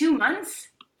 only 2 months?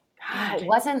 God.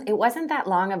 It wasn't that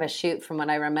long of a shoot from what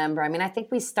I remember. I mean, I think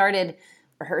we started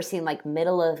rehearsing like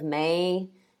middle of May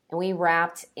and we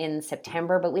wrapped in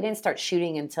September, but we didn't start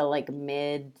shooting until like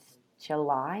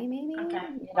mid-July maybe,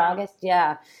 mid-August.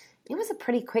 Yeah. It was a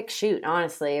pretty quick shoot,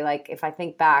 honestly. Like if I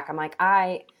think back, I'm like,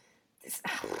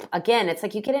 again, it's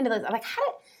like you get into this, I'm like, how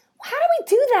do we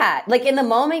do that? Like in the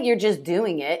moment you're just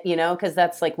doing it, because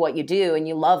that's like what you do and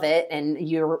you love it and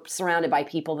you're surrounded by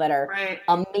people that are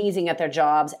amazing at their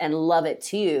jobs and love it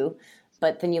too.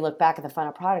 But then you look back at the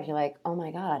final product, you're like, oh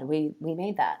my God, we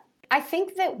made that. I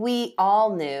think that we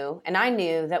all knew, and I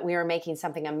knew that we were making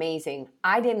something amazing.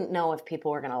 I didn't know if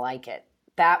people were going to like it.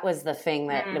 That was the thing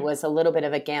that was a little bit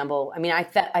of a gamble. I mean, I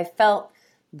felt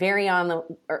very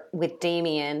with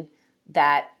Damien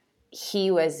that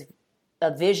he was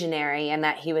a visionary and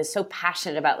that he was so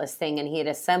passionate about this thing, and he had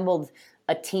assembled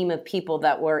a team of people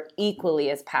that were equally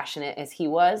as passionate as he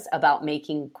was about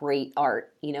making great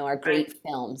art, our great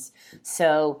films.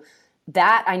 So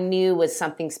that I knew was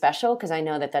something special because I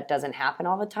know that doesn't happen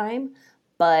all the time.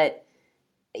 But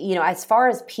as far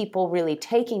as people really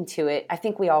taking to it, I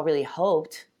think we all really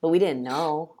hoped, but we didn't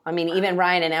know. I mean, even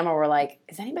Ryan and Emma were like,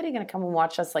 is anybody going to come and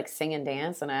watch us like sing and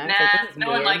dance and act? Nah, like, this is no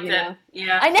weird, one liked you know? it.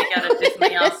 Yeah, I know. they gotta do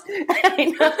something else.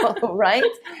 I know, right?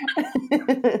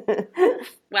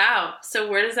 Wow. So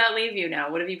where does that leave you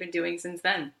now? What have you been doing since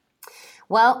then?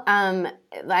 Well,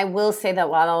 I will say that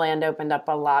La La Land opened up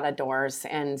a lot of doors,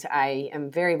 and I am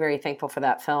very, very thankful for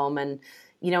that film. And,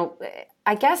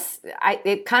 I guess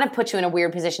it kind of puts you in a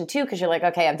weird position too, because you're like,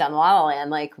 okay, I've done La La Land.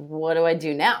 Like, what do I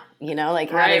do now?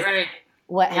 Like,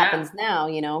 what happens now?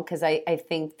 Because I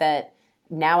think that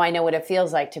now I know what it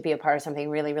feels like to be a part of something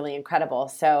really, really incredible.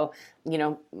 So,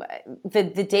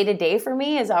 the day-to-day for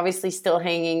me is obviously still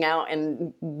hanging out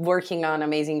and working on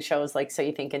amazing shows like So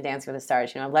You Think and Dance with the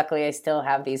Stars. Luckily I still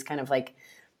have these kind of like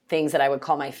things that I would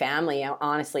call my family,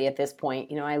 honestly, at this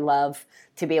point. I love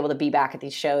to be able to be back at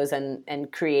these shows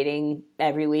and creating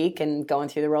every week and going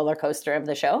through the roller coaster of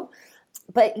the show.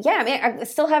 But yeah, I mean, I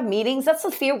still have meetings. That's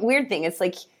the weird thing. It's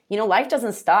like, life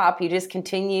doesn't stop. You just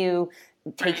continue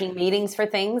taking meetings for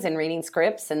things and reading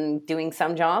scripts and doing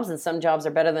some jobs, and some jobs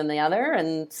are better than the other.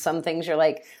 And some things you're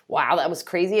like, wow, that was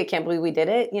crazy. I can't believe we did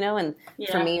it, and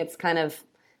for me, it's kind of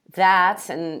that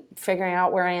and figuring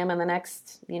out where I am in the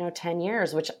next, 10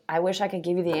 years, which I wish I could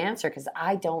give you the answer because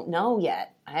I don't know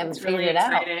yet. I haven't figured it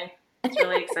out. It's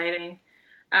really exciting.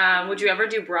 Would you ever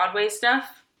do Broadway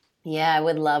stuff? Yeah, I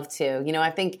would love to.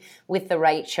 I think with the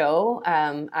right show,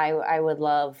 I would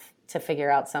love to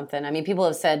figure out something. I mean, people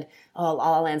have said, oh,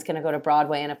 La La Land's going to go to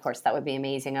Broadway, and of course that would be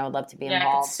amazing. I would love to be involved. Yeah,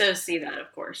 I could so see that,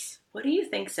 of course. What do you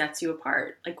think sets you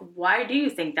apart? Like, why do you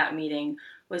think that meeting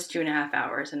was 2.5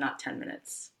 hours and not 10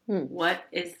 minutes? What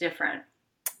is different?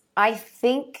 I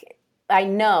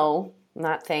know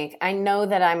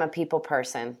that I'm a people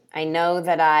person. I know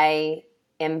that I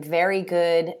am very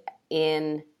good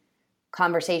in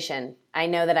conversation. I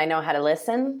know that I know how to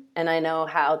listen, and I know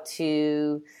how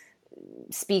to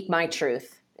speak my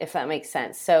truth, if that makes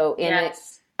sense. So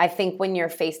I think when you're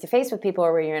face to face with people,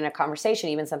 or when you're in a conversation,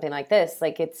 even something like this,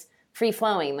 like it's free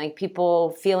flowing. Like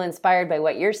people feel inspired by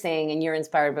what you're saying, and you're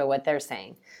inspired by what they're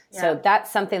saying. Yeah. So that's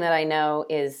something that I know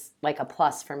is like a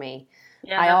plus for me.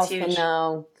 Yeah, I also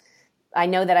know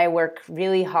that I work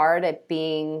really hard at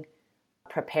being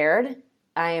prepared.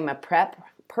 I am a prep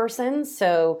person.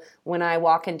 So when I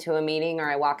walk into a meeting,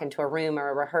 or I walk into a room or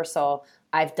a rehearsal,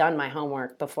 I've done my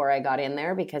homework before I got in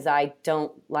there, because I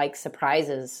don't like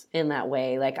surprises in that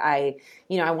way. Like I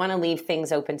want to leave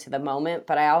things open to the moment,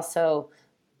 but I also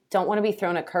don't want to be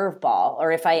thrown a curveball.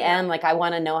 Or if I am, like, I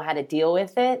want to know how to deal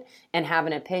with it and have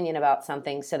an opinion about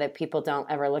something, so that people don't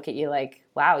ever look at you like,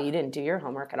 wow, you didn't do your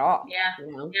homework at all. Yeah.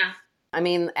 Yeah. I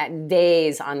mean, at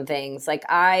days on things. Like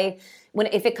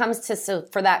if it comes to,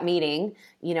 for that meeting,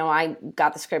 I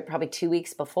got the script probably 2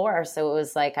 weeks before. So it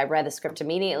was like, I read the script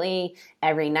immediately.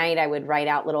 Every night I would write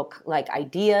out little like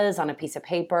ideas on a piece of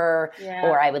paper,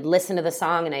 or I would listen to the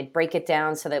song and I'd break it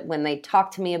down so that when they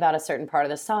talked to me about a certain part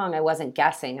of the song, I wasn't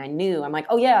guessing. I knew. I'm like,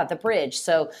 oh yeah, the bridge.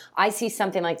 So I see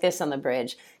something like this on the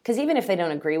bridge. Because even if they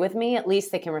don't agree with me, at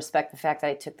least they can respect the fact that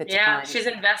I took the time. Yeah, she's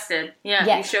invested.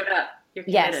 Yeah, you showed up. You're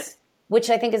committed. Yes. Which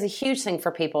I think is a huge thing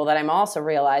for people, that I'm also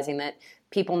realizing that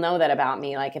people know that about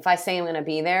me. Like if I say I'm going to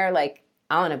be there, like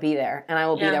I'm going to be there, and I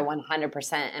will be there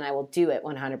 100%, and I will do it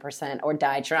 100% or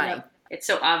die trying. Yeah. It's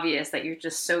so obvious that you're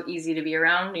just so easy to be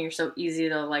around, and you're so easy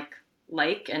to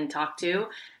like and talk to.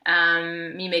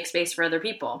 You make space for other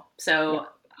people. So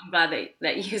I'm glad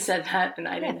that you said that, and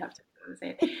I didn't have to do the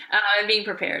same. And being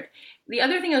prepared. The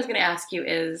other thing I was going to ask you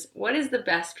is, what is the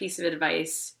best piece of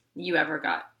advice you ever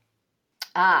got?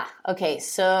 Okay.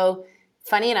 So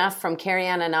funny enough, from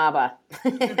Carrie-Ann Inaba,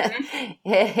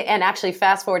 and actually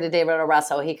fast forward to David O.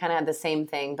 Russell, he kind of had the same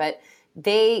thing, but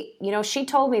she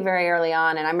told me very early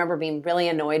on, and I remember being really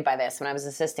annoyed by this when I was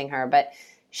assisting her, but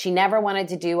she never wanted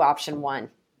to do option one.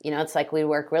 It's like we'd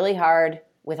work really hard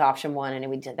with option one, and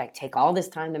we'd like take all this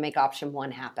time to make option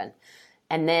one happen.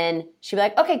 And then she'd be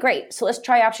like, okay, great. So let's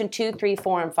try option 2, 3,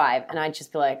 4, and 5. And I'd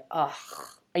just be like, ugh.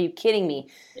 Are you kidding me?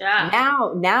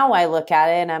 Yeah. Now I look at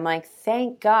it and I'm like,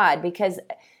 thank God, because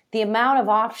the amount of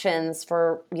options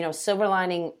for, Silver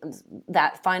Lining,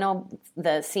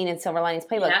 the scene in Silver Linings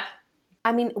Playbook. Yeah.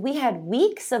 I mean, we had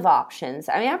weeks of options.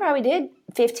 I mean, I probably did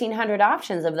 1,500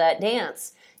 options of that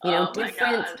dance.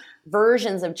 Different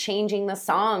versions of changing the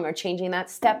song, or changing that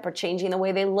step, or changing the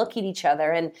way they look at each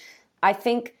other. And I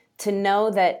think to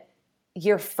know that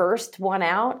your first one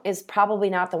out is probably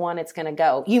not the one it's going to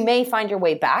go. You may find your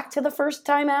way back to the first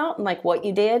time out and like what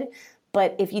you did,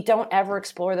 but if you don't ever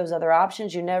explore those other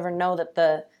options, you never know that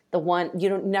the one,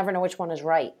 never know which one is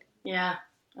right. Yeah,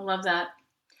 I love that.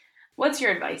 What's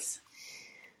your advice?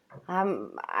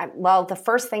 Well, the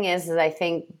first thing is I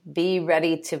think be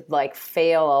ready to like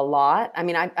fail a lot. I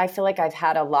mean, I feel like I've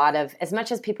had a lot of, as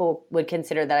much as people would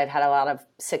consider that I've had a lot of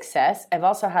success, I've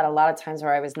also had a lot of times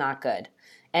where I was not good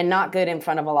and not good in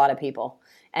front of a lot of people.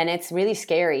 And it's really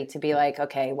scary to be like,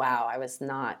 okay, wow, I was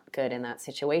not good in that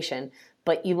situation.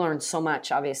 But you learn so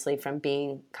much, obviously, from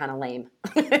being kind of lame.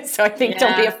 So I think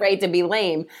don't be afraid to be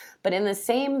lame. But in the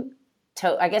same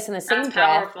I guess in the same breath.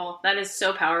 That's powerful. That is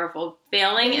so powerful.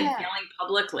 Failing and failing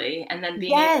publicly and then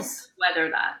being able to weather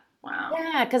that. Wow.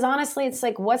 Yeah, because honestly, it's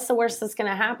like, what's the worst that's going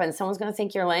to happen? Someone's going to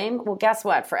think you're lame? Well, guess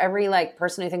what? For every like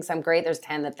person who thinks I'm great, there's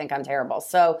 10 that think I'm terrible.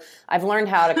 So I've learned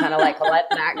how to kind of like let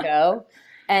that go.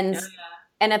 And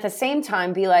at the same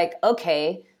time be like,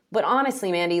 okay, but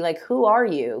honestly, Mandy, like, who are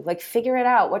you? Like, figure it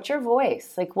out. What's your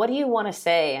voice? Like, what do you want to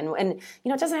say? And you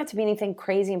know, it doesn't have to be anything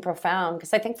crazy and profound.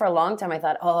 Because I think for a long time I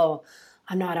thought, oh,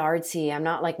 I'm not artsy. I'm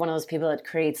not like one of those people that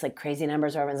creates like crazy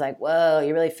numbers where everyone's like, whoa,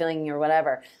 you're really feeling or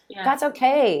whatever. Yeah. That's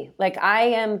okay. Like, I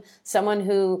am someone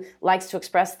who likes to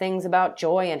express things about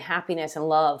joy and happiness and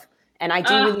love. And I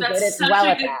do really good as well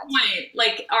at that. That's such a good point.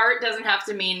 Like, art doesn't have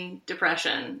to mean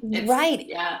depression. Right.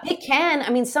 Yeah. It can.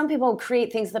 I mean, some people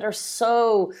create things that are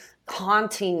so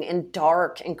haunting and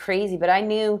dark and crazy. But I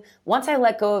knew once I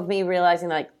let go of me, realizing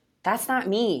like, that's not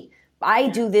me. I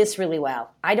do this really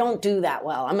well. I don't do that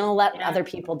well. I'm going to let other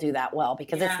people do that well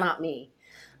because it's not me.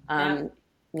 You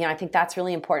know, I think that's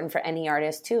really important for any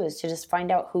artist too, is to just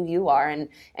find out who you are and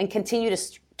continue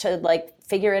to like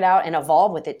figure it out and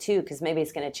evolve with it too, because maybe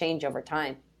it's going to change over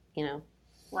time, you know?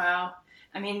 Wow.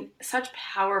 I mean, such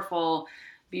powerful,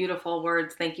 beautiful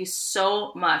words. Thank you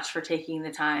so much for taking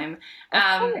the time.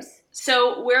 Of course.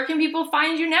 So where can people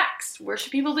find you next? Where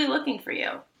should people be looking for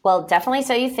you? Well, definitely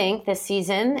So You Think this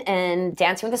season, and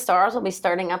Dancing with the Stars will be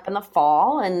starting up in the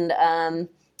fall. And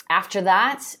after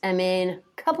that, I mean,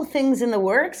 a couple things in the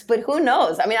works, but who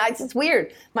knows? I mean, it's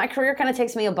weird. My career kind of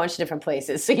takes me a bunch of different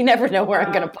places, so you never know where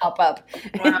I'm going to pop up.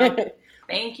 Wow.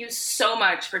 Thank you so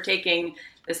much for taking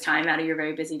this time out of your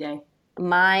very busy day.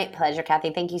 My pleasure,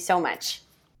 Kathy. Thank you so much.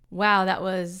 Wow, that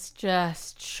was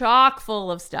just chock full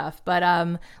of stuff.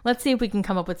 But let's see if we can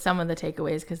come up with some of the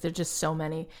takeaways because there's just so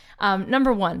many.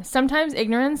 Number 1, sometimes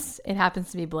ignorance, it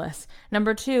happens to be bliss.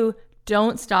 Number 2,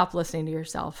 don't stop listening to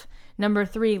yourself. Number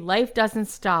 3, life doesn't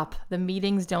stop. The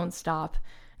meetings don't stop.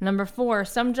 Number 4,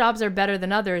 some jobs are better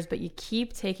than others, but you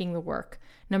keep taking the work.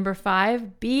 Number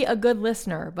 5, be a good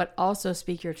listener, but also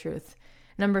speak your truth.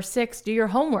 Number 6, do your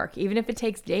homework. Even if it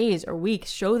takes days or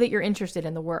weeks, show that you're interested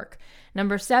in the work.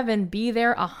 Number 7, be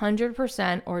there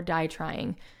 100% or die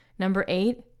trying. Number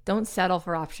 8, don't settle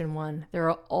for option 1. There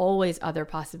are always other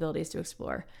possibilities to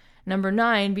explore. Number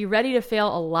 9, be ready to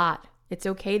fail a lot. It's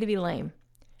okay to be lame.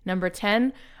 Number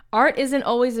 10, art isn't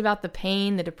always about the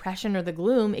pain, the depression, or the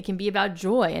gloom. It can be about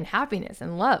joy and happiness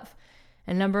and love.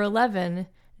 And number 11,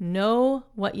 know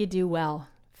what you do well.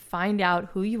 Find out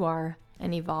who you are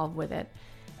and evolve with it.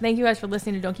 Thank you guys for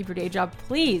listening to Don't Keep Your Day Job.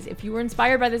 Please, if you were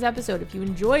inspired by this episode, if you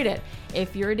enjoyed it,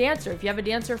 if you're a dancer, if you have a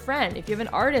dancer friend, if you have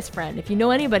an artist friend, if you know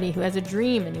anybody who has a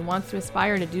dream and who wants to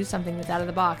aspire to do something that's out of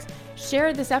the box,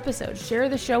 share this episode, share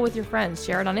the show with your friends,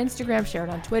 share it on Instagram, share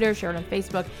it on Twitter, share it on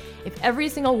Facebook. If every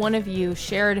single one of you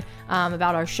shared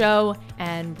about our show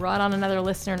and brought on another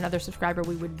listener, another subscriber,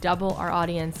 we would double our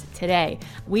audience today.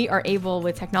 We are able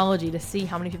with technology to see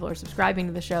how many people are subscribing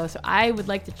to the show. So I would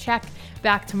like to check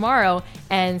back tomorrow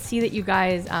and see that you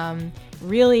guys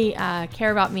really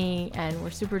care about me and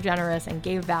were super generous and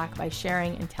gave back by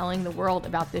sharing and telling the world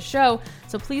about this show.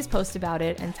 So please post about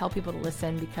it and tell people to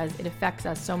listen because it affects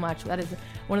us so much. That is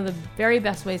one of the very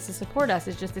best ways to support us,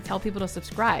 is just to tell people to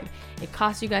subscribe. It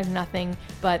costs you guys nothing,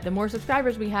 but the more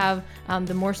subscribers we have,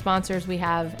 the more sponsors we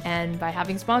have. And by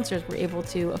having sponsors, we're able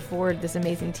to afford this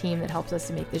amazing team that helps us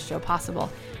to make this show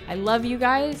possible. I love you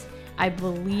guys. I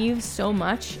believe so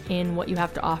much in what you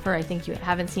have to offer. I think you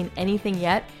haven't seen anything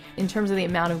yet in terms of the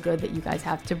amount of good that you guys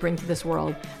have to bring to this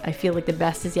world. I feel like the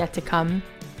best is yet to come.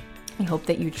 I hope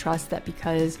that you trust that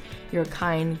because you're a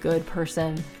kind, good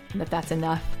person, that's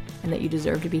enough and that you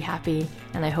deserve to be happy.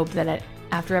 And I hope that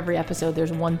after every episode,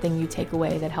 there's one thing you take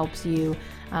away that helps you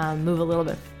move a little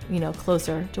bit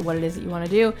closer to what it is that you want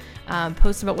to do.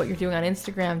 Post about what you're doing on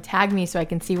Instagram. Tag me so I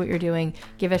can see what you're doing.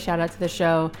 Give a shout out to the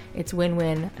show. It's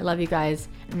win-win. I love you guys.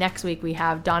 Next week, we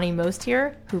have Donnie Most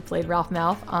here, who played Ralph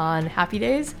Malph on Happy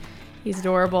Days. He's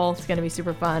adorable. It's going to be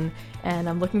super fun, and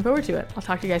I'm looking forward to it. I'll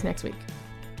talk to you guys next week.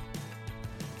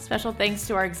 Special thanks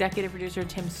to our executive producer,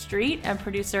 Tim Street, and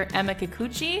producer, Emma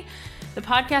Kikuchi. The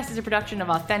podcast is a production of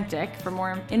Authentic. For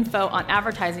more info on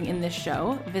advertising in this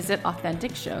show, visit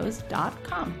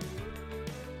AuthenticShows.com.